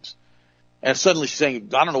 3 times. And suddenly she's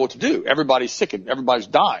saying, I don't know what to do. Everybody's sick and everybody's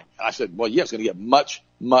dying. And I said, well, yeah, it's going to get much,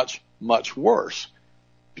 much, much worse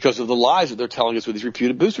because of the lies that they're telling us with these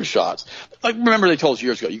reputed booster shots. Like, remember they told us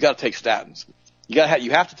years ago, you got to take statins.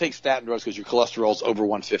 You have to take statin drugs because your cholesterol's over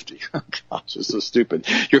 150. Gosh, it's so stupid.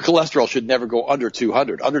 Your cholesterol should never go under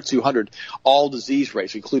 200. Under 200, all disease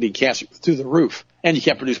rates, including cancer, go through the roof. And you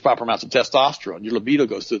can't produce proper amounts of testosterone. Your libido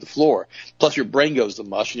goes through the floor. Plus your brain goes to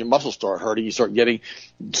mush and your muscles start hurting. You start getting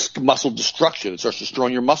muscle destruction. It starts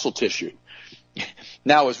destroying your muscle tissue.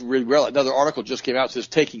 Now it's really real. Another article just came out that says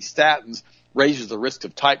taking statins raises the risk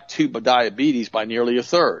of type 2 diabetes by nearly a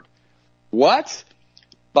third. What?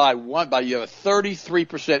 You have a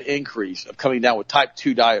 33% increase of coming down with type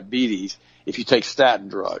 2 diabetes if you take statin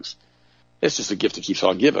drugs. It's just a gift that keeps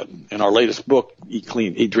on giving. In our latest book, Eat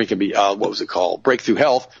Clean, Eat, Drink, and Be, what was it called? Breakthrough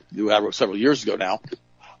Health, that I wrote several years ago now.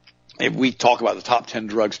 And we talk about the top 10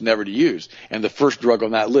 drugs never to use. And the first drug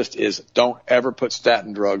on that list is don't ever put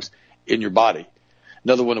statin drugs in your body.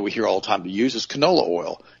 Another one that we hear all the time to use is canola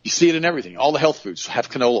oil. You see it in everything. All the health foods have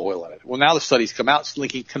canola oil in it. Well, now the studies come out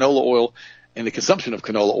linking canola oil and the consumption of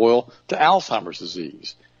canola oil to Alzheimer's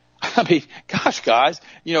disease. I mean, gosh, guys,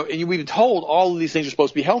 and we've been told all of these things are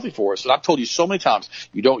supposed to be healthy for us. And I've told you so many times,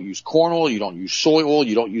 you don't use corn oil, you don't use soy oil,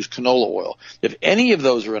 you don't use canola oil. If any of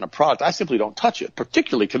those are in a product, I simply don't touch it,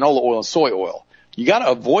 particularly canola oil and soy oil. You got to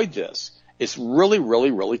avoid this. It's really,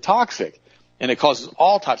 really, really toxic. and it causes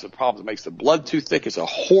all types of problems. It makes the blood too thick. It's a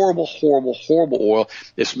horrible, horrible, horrible oil.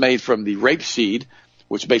 It's made from the rapeseed,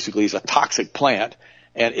 which basically is a toxic plant,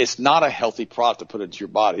 and it's not a healthy product to put into your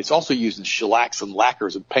body. It's also used in shellacs and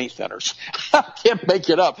lacquers and paint thinners. I can't make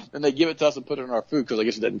it up. And they give it to us and put it in our food because I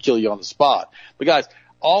guess it doesn't kill you on the spot. But guys,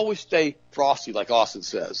 always stay frosty, like Austin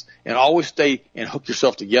says, and always stay and hook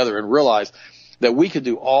yourself together and realize that we can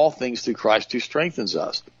do all things through Christ who strengthens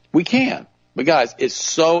us. We can. But guys, it's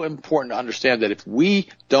so important to understand that if we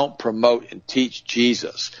don't promote and teach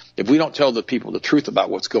Jesus, if we don't tell the people the truth about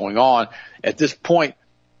what's going on, at this point,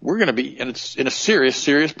 we're going to be in a serious,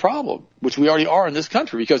 serious problem, which we already are in this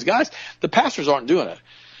country because, guys, the pastors aren't doing it.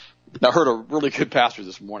 Now, I heard a really good pastor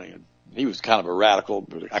this morning, and he was kind of a radical,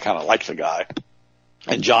 but I kind of liked the guy.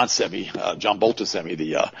 And John Bolton sent me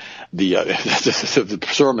the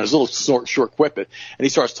sermon, his little short quippet, and he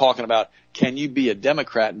starts talking about, can you be a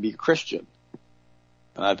Democrat and be a Christian?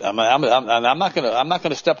 And I'm not going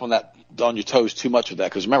to step on your toes too much with that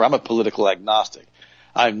because remember, I'm a political agnostic.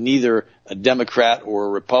 I'm neither a Democrat or a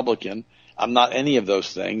Republican. I'm not any of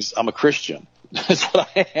those things. I'm a Christian. That's what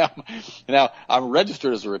I am. Now, I'm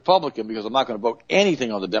registered as a Republican because I'm not going to vote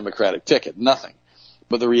anything on the Democratic ticket, nothing.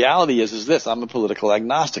 But the reality is this, I'm a political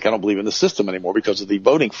agnostic. I don't believe in the system anymore because of the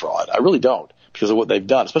voting fraud. I really don't because of what they've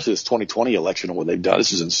done, especially this 2020 election and what they've done.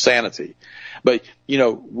 This is insanity. But,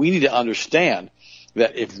 we need to understand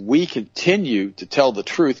that if we continue to tell the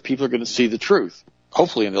truth, people are going to see the truth,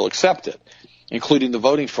 hopefully, and they'll accept it, including the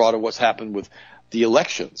voting fraud of what's happened with the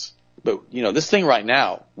elections. But, this thing right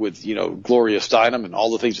now with, Gloria Steinem and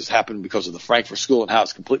all the things that's happened because of the Frankfurt School and how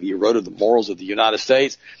it's completely eroded the morals of the United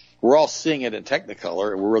States, we're all seeing it in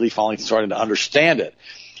Technicolor, and we're really finally starting to understand it.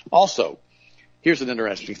 Also, here's an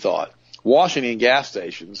interesting thought. Washington gas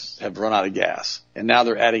stations have run out of gas, and now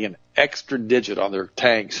they're adding an extra digit on their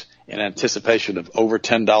tanks in anticipation of over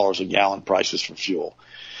 $10 a gallon prices for fuel.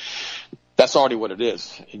 That's already what it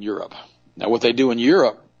is in Europe. Now, what they do in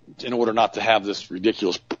Europe, in order not to have this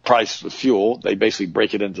ridiculous price of fuel, they basically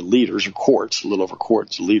break it into liters or quarts, a little over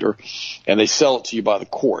quarts a liter, and they sell it to you by the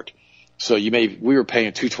quart. So we were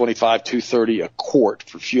paying $2.25, $2.30 a quart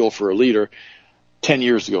for fuel for a liter 10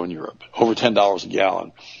 years ago in Europe, over $10 a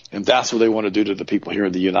gallon. And that's what they want to do to the people here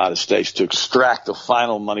in the United States, to extract the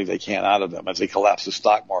final money they can out of them as they collapse the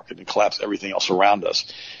stock market and collapse everything else around us.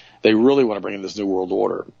 They really want to bring in this new world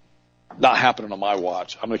order. Not happening on my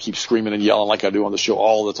watch. I'm going to keep screaming and yelling like I do on the show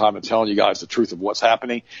all the time and telling you guys the truth of what's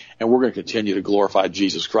happening. And we're going to continue to glorify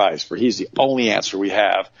Jesus Christ, for he's the only answer we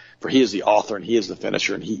have, for he is the author and he is the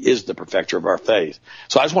finisher and he is the perfecter of our faith.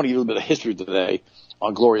 So I just want to give you a little bit of history today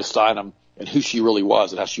on Gloria Steinem and who she really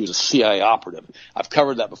was and how she was a CIA operative. I've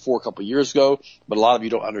covered that before a couple of years ago, but a lot of you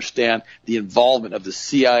don't understand the involvement of the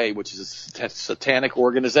CIA, which is a satanic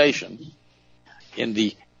organization, in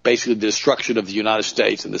basically the destruction of the United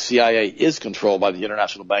States. And the CIA is controlled by the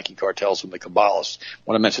international banking cartels and the Kabbalists. I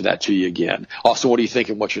want to mention that to you again. Austin, what do you think,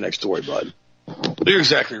 and what's your next story, bud? You're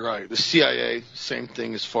exactly right. The CIA, same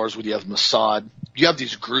thing as far as when you have Mossad. You have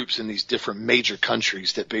these groups in these different major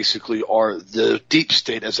countries that basically are the deep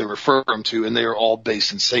state, as they refer them to, and they are all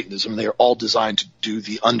based in Satanism. They are all designed to do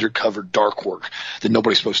the undercover dark work that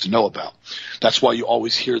nobody's supposed to know about. That's why you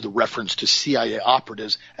always hear the reference to CIA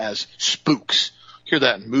operatives as spooks. You hear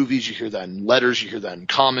that in movies, you hear that in letters, you hear that in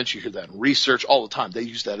comments, you hear that in research all the time. They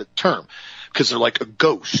use that term because they're like a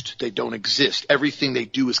ghost. They don't exist. Everything they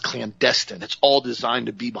do is clandestine. It's all designed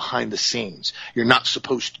to be behind the scenes. You're not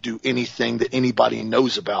supposed to do anything that anybody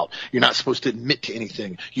knows about. You're not supposed to admit to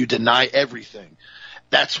anything. You deny everything.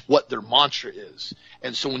 That's what their mantra is.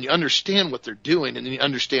 And so when you understand what they're doing and then you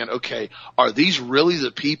understand, okay, are these really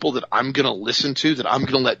the people that I'm going to listen to, that I'm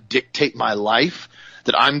going to let dictate my life,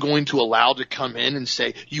 that I'm going to allow to come in and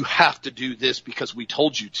say, you have to do this because we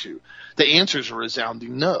told you to? The answers are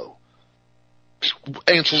resounding no.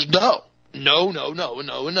 Answers no. No, no, no,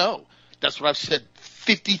 no, no. That's what I've said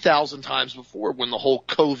 50,000 times before when the whole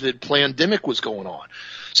COVID pandemic was going on.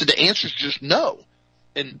 So the answer is just no.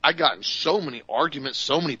 And I got in so many arguments,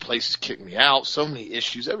 so many places kicked me out, so many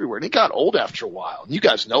issues everywhere. And it got old after a while. And you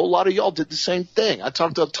guys know a lot of y'all did the same thing. I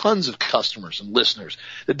talked to tons of customers and listeners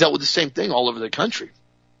that dealt with the same thing all over the country.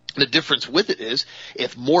 And the difference with it is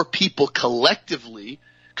if more people collectively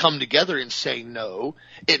come together and say no,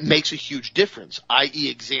 it makes a huge difference. I.e.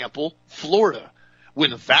 example, Florida.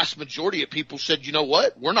 When the vast majority of people said, you know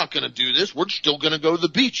what, we're not going to do this. We're still going to go to the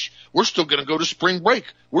beach. We're still going to go to spring break.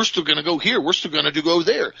 We're still going to go here. We're still going to go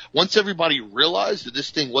there. Once everybody realized that this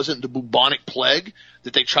thing wasn't the bubonic plague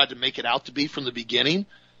that they tried to make it out to be from the beginning.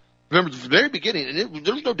 Remember, the very beginning, and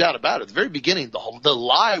there's no doubt about it, the very beginning, the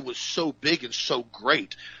lie was so big and so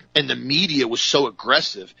great, and the media was so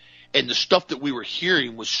aggressive. And the stuff that we were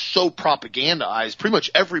hearing was so propagandized. Pretty much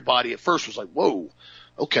everybody at first was like, whoa,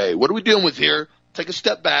 okay, what are we dealing with here? Take a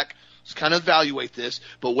step back. Let's kind of evaluate this.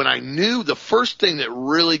 But when I knew, the first thing that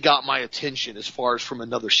really got my attention as far as from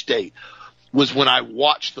another state was when I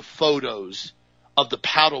watched the photos of the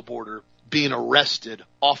paddleboarder being arrested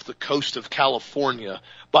off the coast of California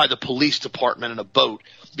by the police department in a boat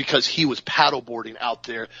because he was paddleboarding out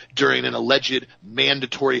there during an alleged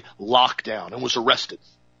mandatory lockdown and was arrested.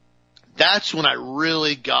 That's when I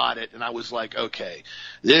really got it, and I was like, okay,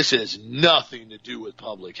 this has nothing to do with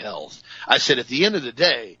public health. I said, at the end of the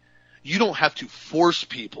day, you don't have to force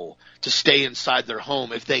people to stay inside their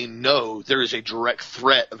home if they know there is a direct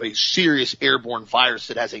threat of a serious airborne virus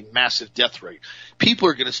that has a massive death rate. People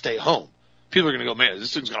are going to stay home. People are going to go, man,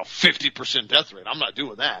 this thing's got a 50% death rate. I'm not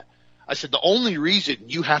doing that. I said, the only reason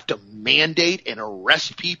you have to mandate and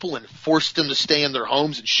arrest people and force them to stay in their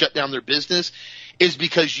homes and shut down their business is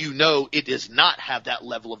because you know it does not have that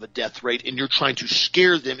level of a death rate and you're trying to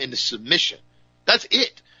scare them into submission. That's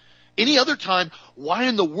it. Any other time, why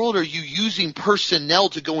in the world are you using personnel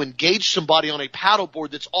to go engage somebody on a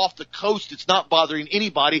paddleboard that's off the coast, that's not bothering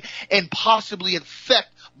anybody, and possibly infect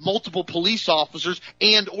multiple police officers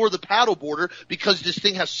and or the paddleboarder because this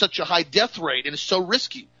thing has such a high death rate and is so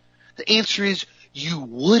risky? The answer is you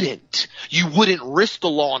wouldn't. You wouldn't risk the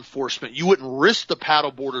law enforcement. You wouldn't risk the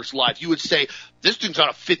paddleboarder's life. You would say, this thing's got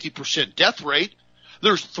a 50% death rate.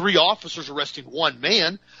 There's 3 officers arresting 1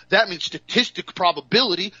 man. That means statistic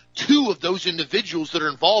probability 2 of those individuals that are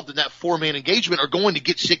involved in that 4-man engagement are going to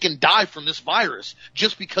get sick and die from this virus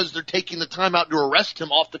just because they're taking the time out to arrest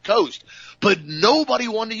him off the coast. But nobody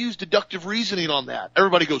wanted to use deductive reasoning on that.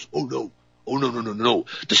 Everybody goes, oh, no. Oh, no.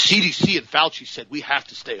 The CDC and Fauci said we have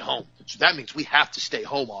to stay home. So that means we have to stay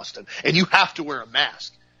home, Austin. And you have to wear a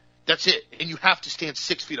mask. That's it. And you have to stand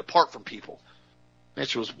 6 feet apart from people. The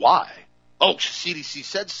answer was why? Oh, CDC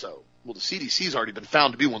said so. Well, the CDC's already been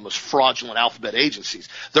found to be one of the most fraudulent alphabet agencies.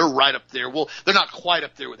 They're right up there. Well, they're not quite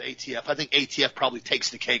up there with ATF. I think ATF probably takes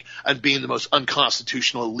the cake on being the most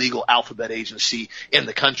unconstitutional, illegal alphabet agency in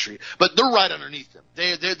the country. But they're right underneath them.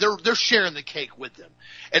 They're sharing the cake with them.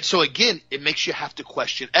 And so, again, it makes you have to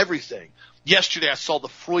question everything. Yesterday, I saw the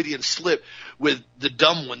Freudian slip with the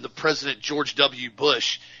dumb one, the President George W.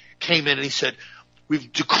 Bush came in and he said,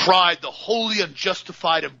 we've decried the wholly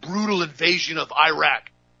unjustified and brutal invasion of Iraq.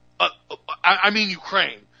 I mean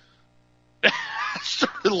Ukraine. I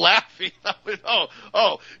started laughing. I went,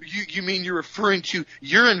 you mean you're referring to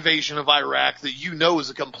your invasion of Iraq that you know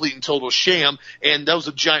is a complete and total sham, and that was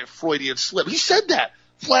a giant Freudian slip. He said that.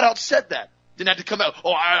 Flat out said that. Didn't have to come out,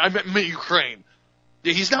 I meant Ukraine.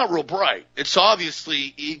 He's not real bright. It's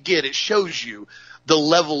obviously, again, it shows you the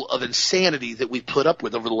level of insanity that we put up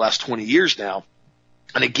with over the last 20 years now.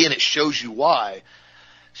 And again, it shows you why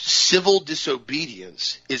civil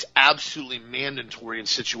disobedience is absolutely mandatory in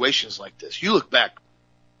situations like this. You look back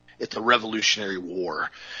at the Revolutionary War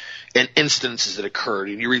and instances that occurred,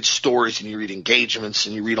 and you read stories and you read engagements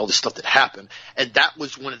and you read all this stuff that happened, and that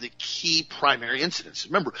was one of the key primary incidents.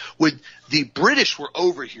 Remember, when the British were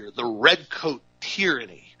over here, the Red Coat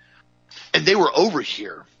tyranny, and they were over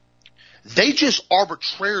here, they just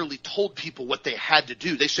arbitrarily told people what they had to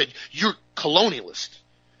do. They said, you're colonialist.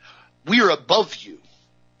 We are above you.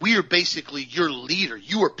 We are basically your leader.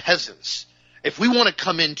 You are peasants. If we want to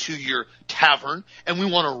come into your tavern and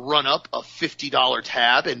we want to run up a $50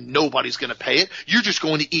 tab and nobody's going to pay it, you're just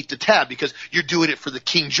going to eat the tab because you're doing it for the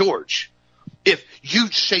King George. If you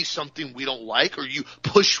say something we don't like or you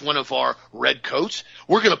push one of our red coats,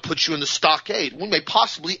 we're going to put you in the stockade. We may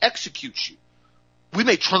possibly execute you. We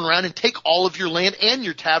may turn around and take all of your land and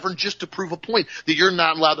your tavern just to prove a point that you're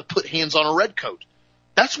not allowed to put hands on a red coat.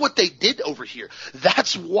 That's what they did over here.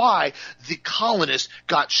 That's why the colonists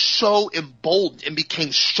got so emboldened and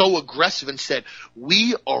became so aggressive and said,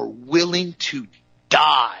 we are willing to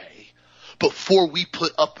die before we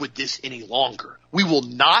put up with this any longer. We will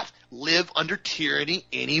not live under tyranny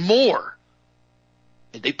anymore.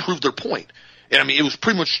 And they proved their point. And I mean, it was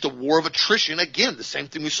pretty much the war of attrition. Again, the same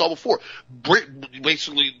thing we saw before.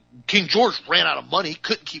 Basically, King George ran out of money,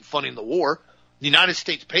 couldn't keep funding the war. The United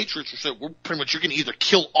States patriots said, you're going to either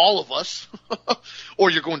kill all of us or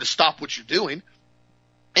you're going to stop what you're doing.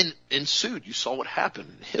 And ensued. You saw what happened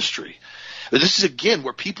in history. But this is, again,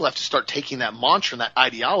 where people have to start taking that mantra and that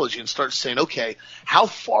ideology and start saying, okay, how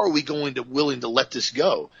far are we willing to let this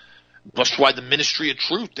go? That's why the Ministry of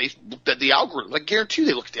Truth, they looked at the algorithm. I guarantee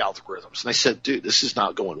they looked at the algorithms. And they said, dude, this is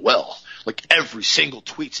not going well. Like every single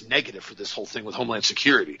tweet's negative for this whole thing with Homeland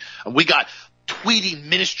Security. And we got tweeting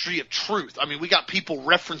Ministry of Truth. I mean, we got people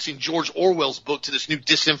referencing George Orwell's book to this new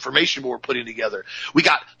disinformation we're putting together. We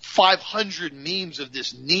got 500 memes of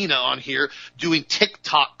this Nina on here doing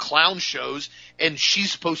TikTok clown shows, and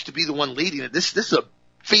she's supposed to be the one leading it. This is a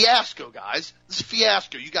fiasco, guys. This is a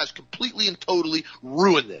fiasco. You guys completely and totally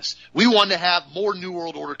ruined this. We wanted to have more New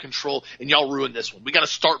World Order control, and y'all ruined this one. We got to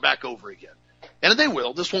start back over again. And they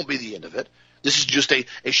will. This won't be the end of it. This is just a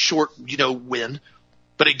short, win.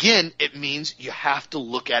 But again, it means you have to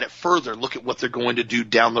look at it further, look at what they're going to do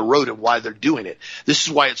down the road and why they're doing it. This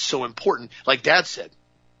is why it's so important. Like Dad said,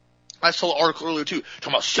 I saw an article earlier too,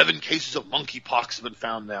 talking about 7 cases of monkeypox have been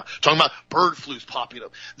found now, talking about bird flu's popping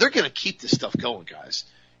up. They're going to keep this stuff going, guys.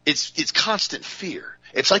 It's constant fear.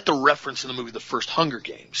 It's like the reference in the movie The First Hunger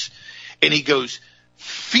Games. And he goes,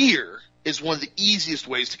 fear is one of the easiest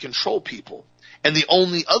ways to control people. And the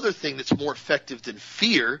only other thing that's more effective than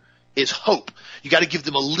fear is hope. You got to give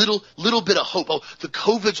them a little bit of hope. Oh, the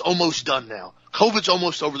COVID's almost done now. COVID's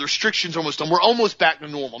almost over. The restrictions are almost done. We're almost back to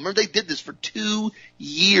normal. Remember, they did this for 2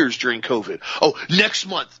 years during COVID. Oh, next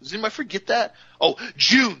month. Does anybody forget that? Oh,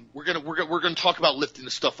 June. We're gonna talk about lifting the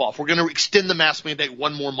stuff off. We're gonna extend the mask mandate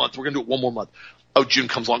one more month. We're gonna do it one more month. Oh, June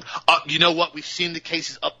comes along. You know what? We've seen the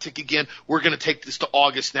cases uptick again. We're going to take this to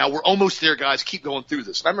August now. We're almost there, guys. Keep going through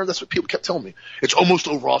this. And I remember that's what people kept telling me. It's almost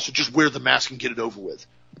over, so just wear the mask and get it over with.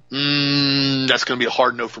 That's going to be a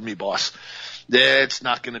hard no for me, boss. That's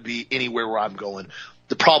not going to be anywhere where I'm going.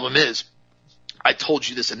 The problem is, I told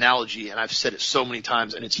you this analogy, and I've said it so many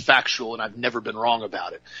times, and it's factual, and I've never been wrong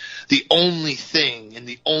about it. The only thing and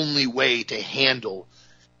the only way to handle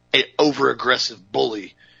an over-aggressive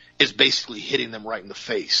bully is basically hitting them right in the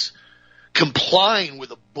face. Complying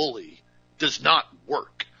with a bully does not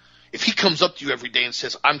work. If he comes up to you every day and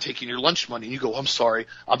says, I'm taking your lunch money, and you go, I'm sorry.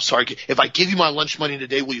 If I give you my lunch money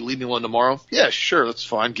today, will you leave me alone tomorrow? Yeah, sure, that's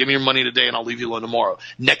fine. Give me your money today, and I'll leave you alone tomorrow.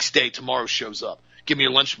 Next day, tomorrow shows up. Give me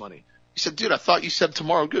your lunch money. He said, dude, I thought you said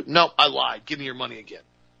tomorrow. Good. No, I lied. Give me your money again.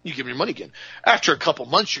 You give me your money again. After a couple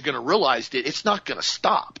months, you're going to realize that it's not going to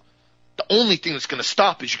stop. The only thing that's going to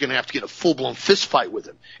stop is you're going to have to get a full-blown fist fight with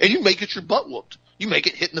him. And you may get your butt whooped. You may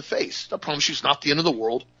get hit in the face. I promise you it's not the end of the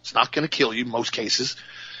world. It's not going to kill you in most cases.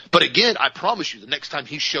 But again, I promise you the next time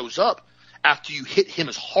he shows up, after you hit him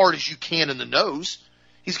as hard as you can in the nose,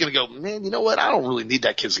 he's going to go, man, you know what? I don't really need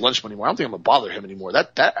that kid's lunch money anymore. I don't think I'm going to bother him anymore.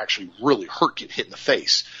 That actually really hurt getting hit in the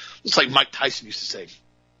face. It's like Mike Tyson used to say.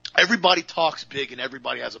 Everybody talks big and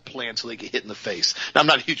everybody has a plan so they get hit in the face. Now, I'm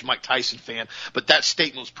not a huge Mike Tyson fan, but that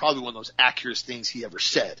statement was probably one of those accurate things he ever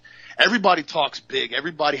said. Everybody talks big.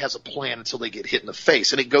 Everybody has a plan until they get hit in the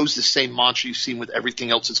face. And it goes the same mantra you've seen with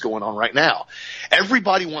everything else that's going on right now.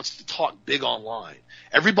 Everybody wants to talk big online.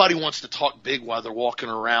 Everybody wants to talk big while they're walking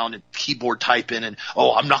around and keyboard typing and,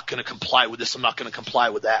 oh, I'm not going to comply with this. I'm not going to comply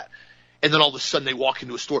with that. And then all of a sudden they walk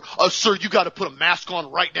into a store. Oh, sir, you got to put a mask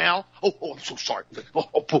on right now. Oh, I'm so sorry.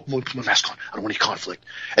 Put my mask on. I don't want any conflict.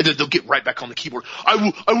 And then they'll get right back on the keyboard.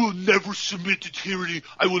 I will never submit to tyranny.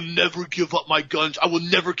 I will never give up my guns. I will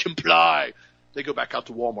never comply. They go back out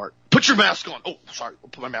to Walmart. Put your mask on. Oh, sorry. I'll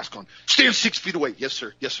put my mask on. Stand 6 feet away. Yes,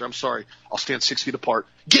 sir. Yes, sir. I'm sorry. I'll stand 6 feet apart.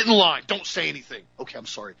 Get in line. Don't say anything. Okay, I'm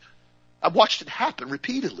sorry. I've watched it happen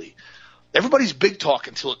repeatedly. Everybody's big talk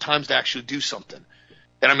until it's time to actually do something.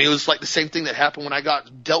 And I mean, it was like the same thing that happened when I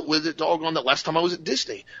got dealt with it, doggone, that last time I was at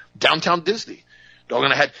Disney, downtown Disney.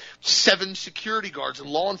 Doggone, I had 7 security guards and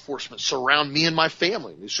law enforcement surround me and my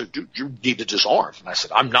family. They said, dude, you need to disarm. And I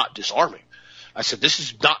said, I'm not disarming. I said, this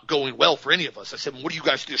is not going well for any of us. I said, what do you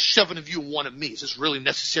guys do? 7 of you and 1 of me. Is this really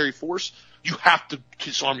necessary force? You have to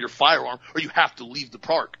disarm your firearm or you have to leave the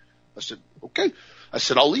park. I said, okay. I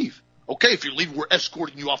said, I'll leave. Okay, if you're leaving, we're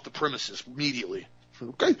escorting you off the premises immediately.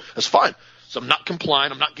 Okay, that's fine. So I'm not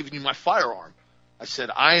complying. I'm not giving you my firearm. I said,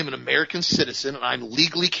 I am an American citizen, and I'm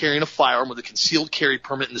legally carrying a firearm with a concealed carry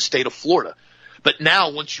permit in the state of Florida. But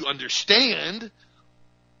now once you understand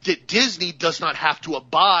that Disney does not have to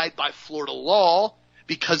abide by Florida law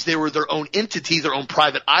because they were their own entity, their own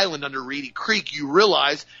private island under Reedy Creek, you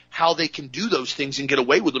realize how they can do those things and get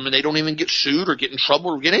away with them, and they don't even get sued or get in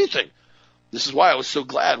trouble or get anything. This is why I was so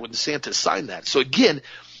glad when DeSantis signed that. So again,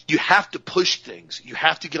 you have to push things. You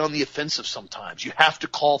have to get on the offensive sometimes. You have to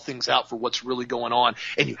call things out for what's really going on,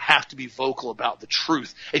 and you have to be vocal about the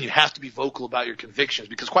truth, and you have to be vocal about your convictions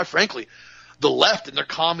because, quite frankly, the left and their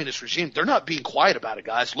communist regime, they're not being quiet about it,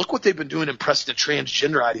 guys. Look what they've been doing in pressing the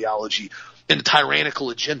transgender ideology and the tyrannical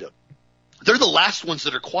agenda. They're the last ones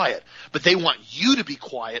that are quiet, but they want you to be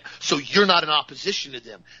quiet so you're not in opposition to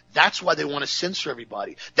them. That's why they want to censor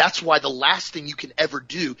everybody. That's why the last thing you can ever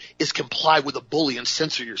do is comply with a bully and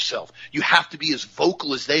censor yourself. You have to be as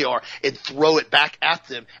vocal as they are and throw it back at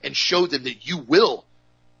them and show them that you will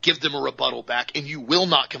give them a rebuttal back and you will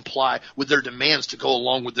not comply with their demands to go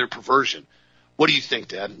along with their perversion. What do you think,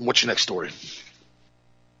 Dad? What's your next story?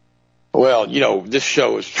 Well, this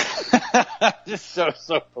show is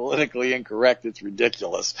so politically incorrect, it's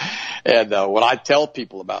ridiculous. And when I tell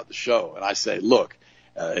people about the show and I say, look,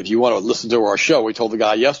 if you want to listen to our show, we told the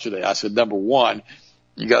guy yesterday, I said, number one,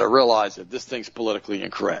 you got to realize that this thing's politically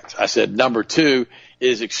incorrect. I said, number two, it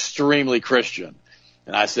is extremely Christian.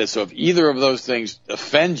 And I said, so if either of those things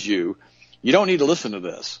offends you, you don't need to listen to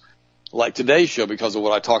this. Like today's show, because of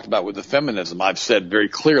what I talked about with the feminism, I've said very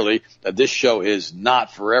clearly that this show is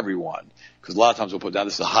not for everyone. Because a lot of times we'll put down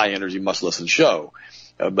this is a high energy, must listen show.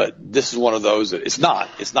 But this is one of those that it's not.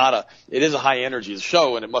 It is a high energy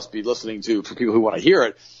show and it must be listening to for people who want to hear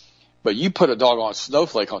it. But you put a doggone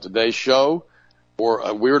snowflake on today's show or a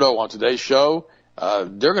weirdo on today's show,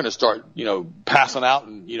 they're going to start, passing out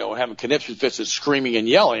and, having conniption fits and screaming and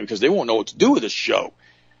yelling because they won't know what to do with this show.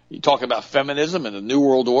 You talk about feminism and the New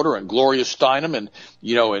World Order and Gloria Steinem and,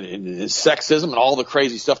 and sexism and all the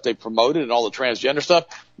crazy stuff they promoted and all the transgender stuff.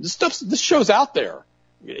 This show's out there.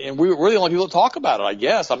 And we're the only people that talk about it, I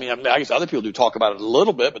guess. I guess other people do talk about it a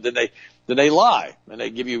little bit, but then they lie and they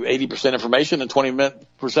give you 80% information and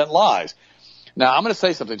 20% lies. Now, I'm going to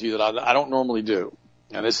say something to you that I don't normally do.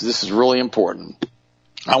 And this is really important.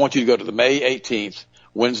 I want you to go to the May 18th,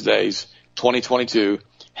 Wednesday's 2022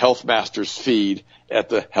 Health Masters feed at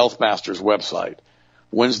the Health Masters website.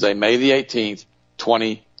 Wednesday, May the 18th,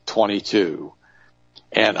 2022.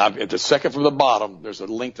 And at the second from the bottom, there's a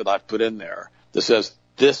link that I've put in there that says,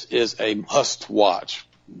 this is a must watch.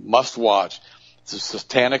 The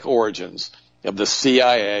satanic origins of the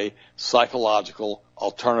CIA psychological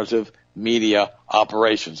alternative media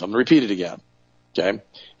operations. I'm going to repeat it again. Okay.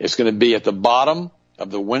 It's going to be at the bottom of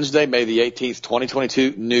the Wednesday, May the 18th,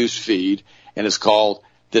 2022 news feed. And it's called,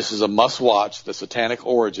 this is a must watch, the satanic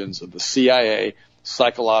origins of the CIA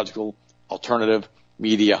psychological alternative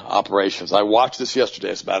media operations. I watched this yesterday.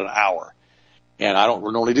 It's about an hour. And I don't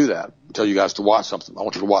normally do that. I tell you guys to watch something. I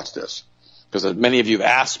want you to watch this. Because many of you have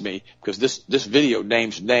asked me, because this video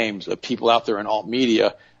names names of people out there in alt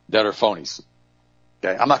media that are phonies.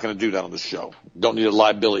 Okay, I'm not going to do that on this show. Don't need a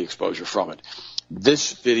liability exposure from it.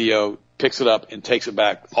 This video picks it up and takes it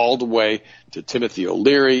back all the way to Timothy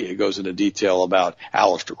O'Leary. It goes into detail about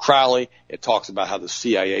Aleister Crowley. It talks about how the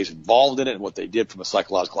CIA is involved in it and what they did from a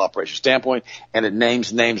psychological operation standpoint. And it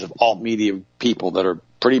names names of alt media people that are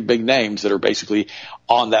pretty big names that are basically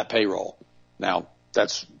on that payroll. Now,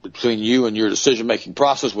 that's between you and your decision-making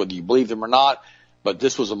process, whether you believe them or not. But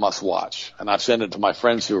this was a must-watch. And I've sent it to my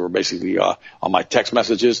friends who are basically on my text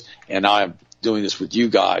messages. And now I'm doing this with you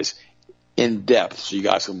guys in depth so you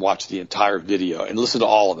guys can watch the entire video and listen to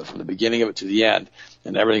all of it from the beginning of it to the end.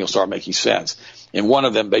 And everything will start making sense. And one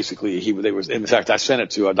of them basically, in fact, I sent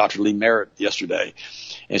it to Dr. Lee Merritt yesterday.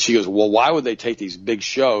 And she goes, well, why would they take these big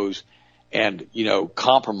shows and,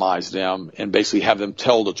 compromise them and basically have them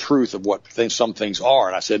tell the truth of what some things are?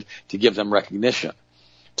 And I said, to give them recognition,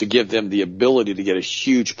 to give them the ability to get a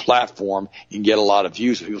huge platform and get a lot of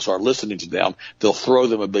views. If people start listening to them, they'll throw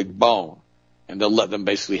them a big bone and they'll let them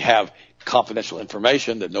basically have confidential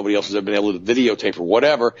information that nobody else has ever been able to videotape or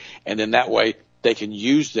whatever. And then that way they can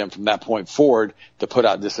use them from that point forward to put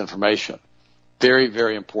out this information. Very,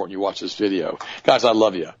 very important you watch this video. Guys, I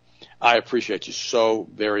love you. I appreciate you so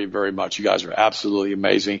very, very much. You guys are absolutely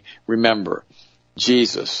amazing. Remember,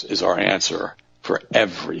 Jesus is our answer for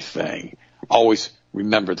everything. Always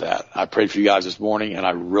remember that. I prayed for you guys this morning, and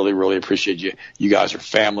I really, really appreciate you. You guys are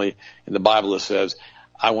family. In the Bible, it says,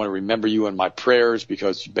 I want to remember you in my prayers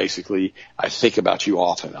because basically I think about you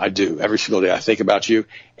often. I do. Every single day I think about you,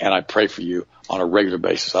 and I pray for you on a regular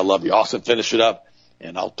basis. I love you. Austin, finish it up,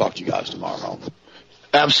 and I'll talk to you guys tomorrow.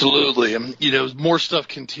 Absolutely. And, more stuff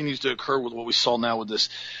continues to occur with what we saw now with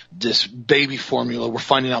this baby formula. We're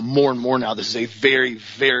finding out more and more now this is a very,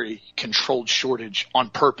 very controlled shortage on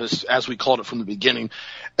purpose, as we called it from the beginning.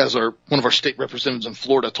 As one of our state representatives in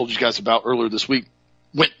Florida I told you guys about earlier this week,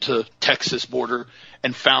 went to Texas border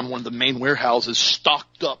and found one of the main warehouses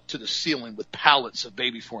stocked up to the ceiling with pallets of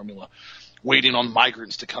baby formula, waiting on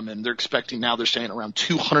migrants to come in. They're expecting now, they're saying around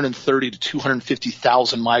 230 to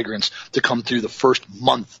 250,000 migrants to come through the first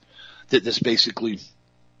month that this basically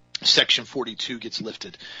Section 42 gets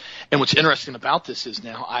lifted. And what's interesting about this is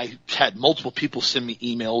now I had multiple people send me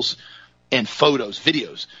emails and photos,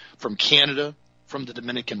 videos from Canada, from the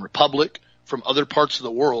Dominican Republic, from other parts of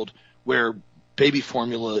the world where baby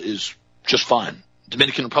formula is just fine.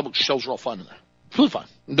 Dominican Republic shelves are all fine in there. It's really fine.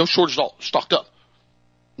 No shortage at all. Stocked up.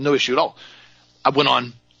 No issue at all. I went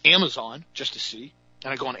on Amazon just to see,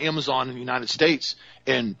 and I go on Amazon in the United States,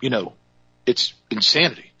 and, it's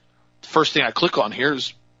insanity. The first thing I click on here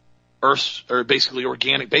is basically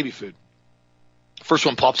organic baby food. First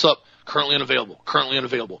one pops up, currently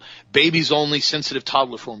unavailable. Babies only sensitive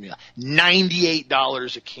toddler formula,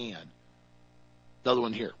 $98 a can. Another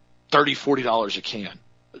one here, $30, $40 a can.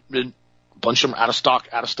 A bunch of them out of stock.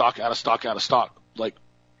 Like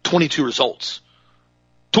 22 results.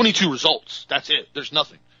 22 results. That's it. There's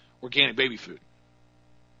nothing. Organic baby food.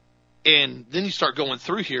 And then you start going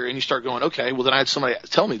through here and you start going, okay, well then I had somebody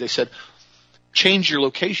tell me, they said, change your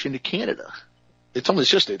location to Canada. They told me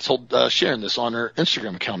this yesterday. They told Sharon this on her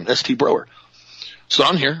Instagram account, ST Brower. So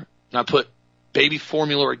I'm here and I put baby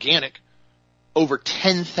formula organic, over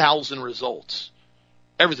 10,000 results.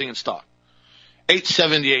 Everything in stock.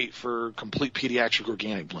 $8.78 for complete pediatric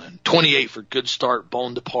organic blend. $28 for good start,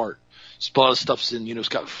 bone depart. A lot of stuff's in, it's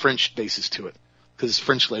got French basis to it because it's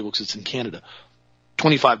French label because it's in Canada.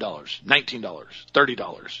 $25, $19,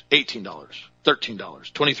 $30, $18,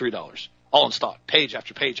 $13, $23, all in stock. Page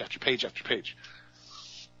after page after page after page.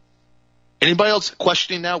 Anybody else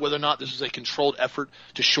questioning now whether or not this is a controlled effort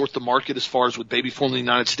to short the market as far as with baby formula in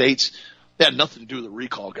the United States? It had nothing to do with the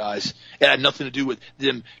recall, guys. It had nothing to do with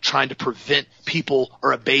them trying to prevent people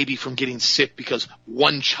or a baby from getting sick because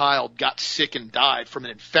one child got sick and died from an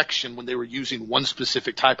infection when they were using one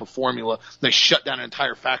specific type of formula. They shut down an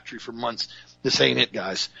entire factory for months. This ain't it,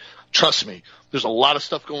 guys. Trust me. There's a lot of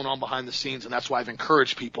stuff going on behind the scenes, and that's why I've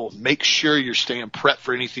encouraged people, make sure you're staying prepped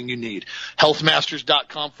for anything you need.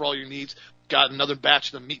 Healthmasters.com for all your needs. Got another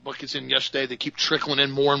batch of the meat buckets in yesterday. They keep trickling in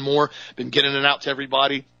more and more. Been getting it out to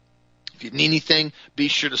everybody. If you need anything, be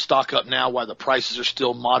sure to stock up now while the prices are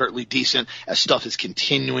still moderately decent as stuff is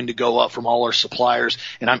continuing to go up from all our suppliers.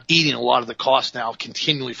 And I'm eating a lot of the cost now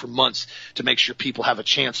continually for months to make sure people have a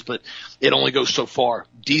chance, but it only goes so far.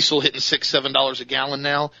 Diesel hitting $6, $7 a gallon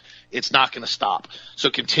now. It's not going to stop.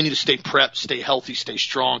 So continue to stay prepped, stay healthy, stay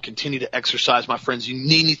strong, continue to exercise, my friends. You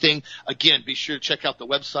need anything, again, be sure to check out the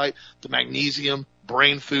website, the magnesium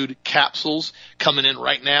brain food capsules coming in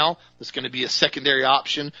right now. That's going to be a secondary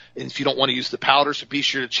option. And if you don't want to use the powder, so be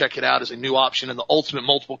sure to check it out as a new option. And the Ultimate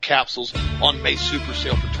Multiple Capsules on May Super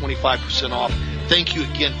Sale for 25% off. Thank you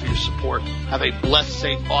again for your support. Have a blessed,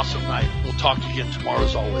 safe, awesome night. We'll talk to you again tomorrow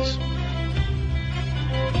as always.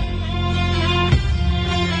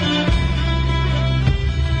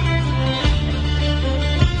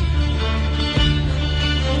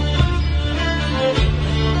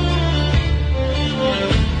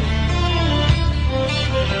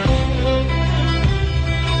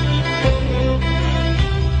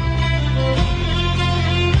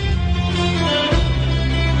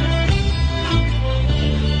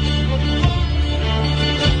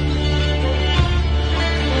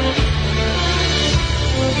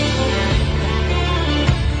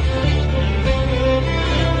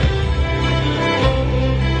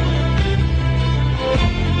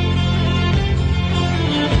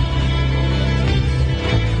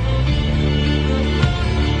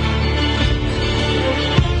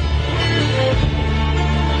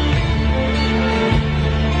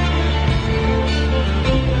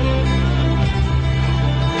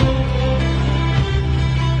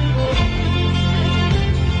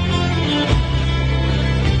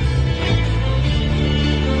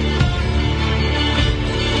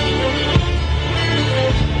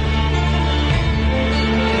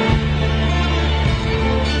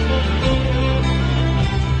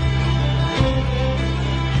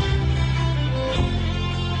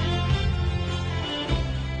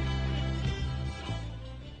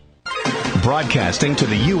 Broadcasting to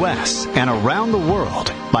the U.S. and around the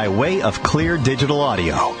world by way of clear digital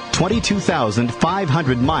audio,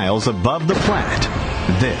 22,500 miles above the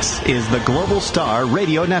planet. This is the Global Star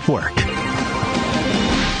Radio Network.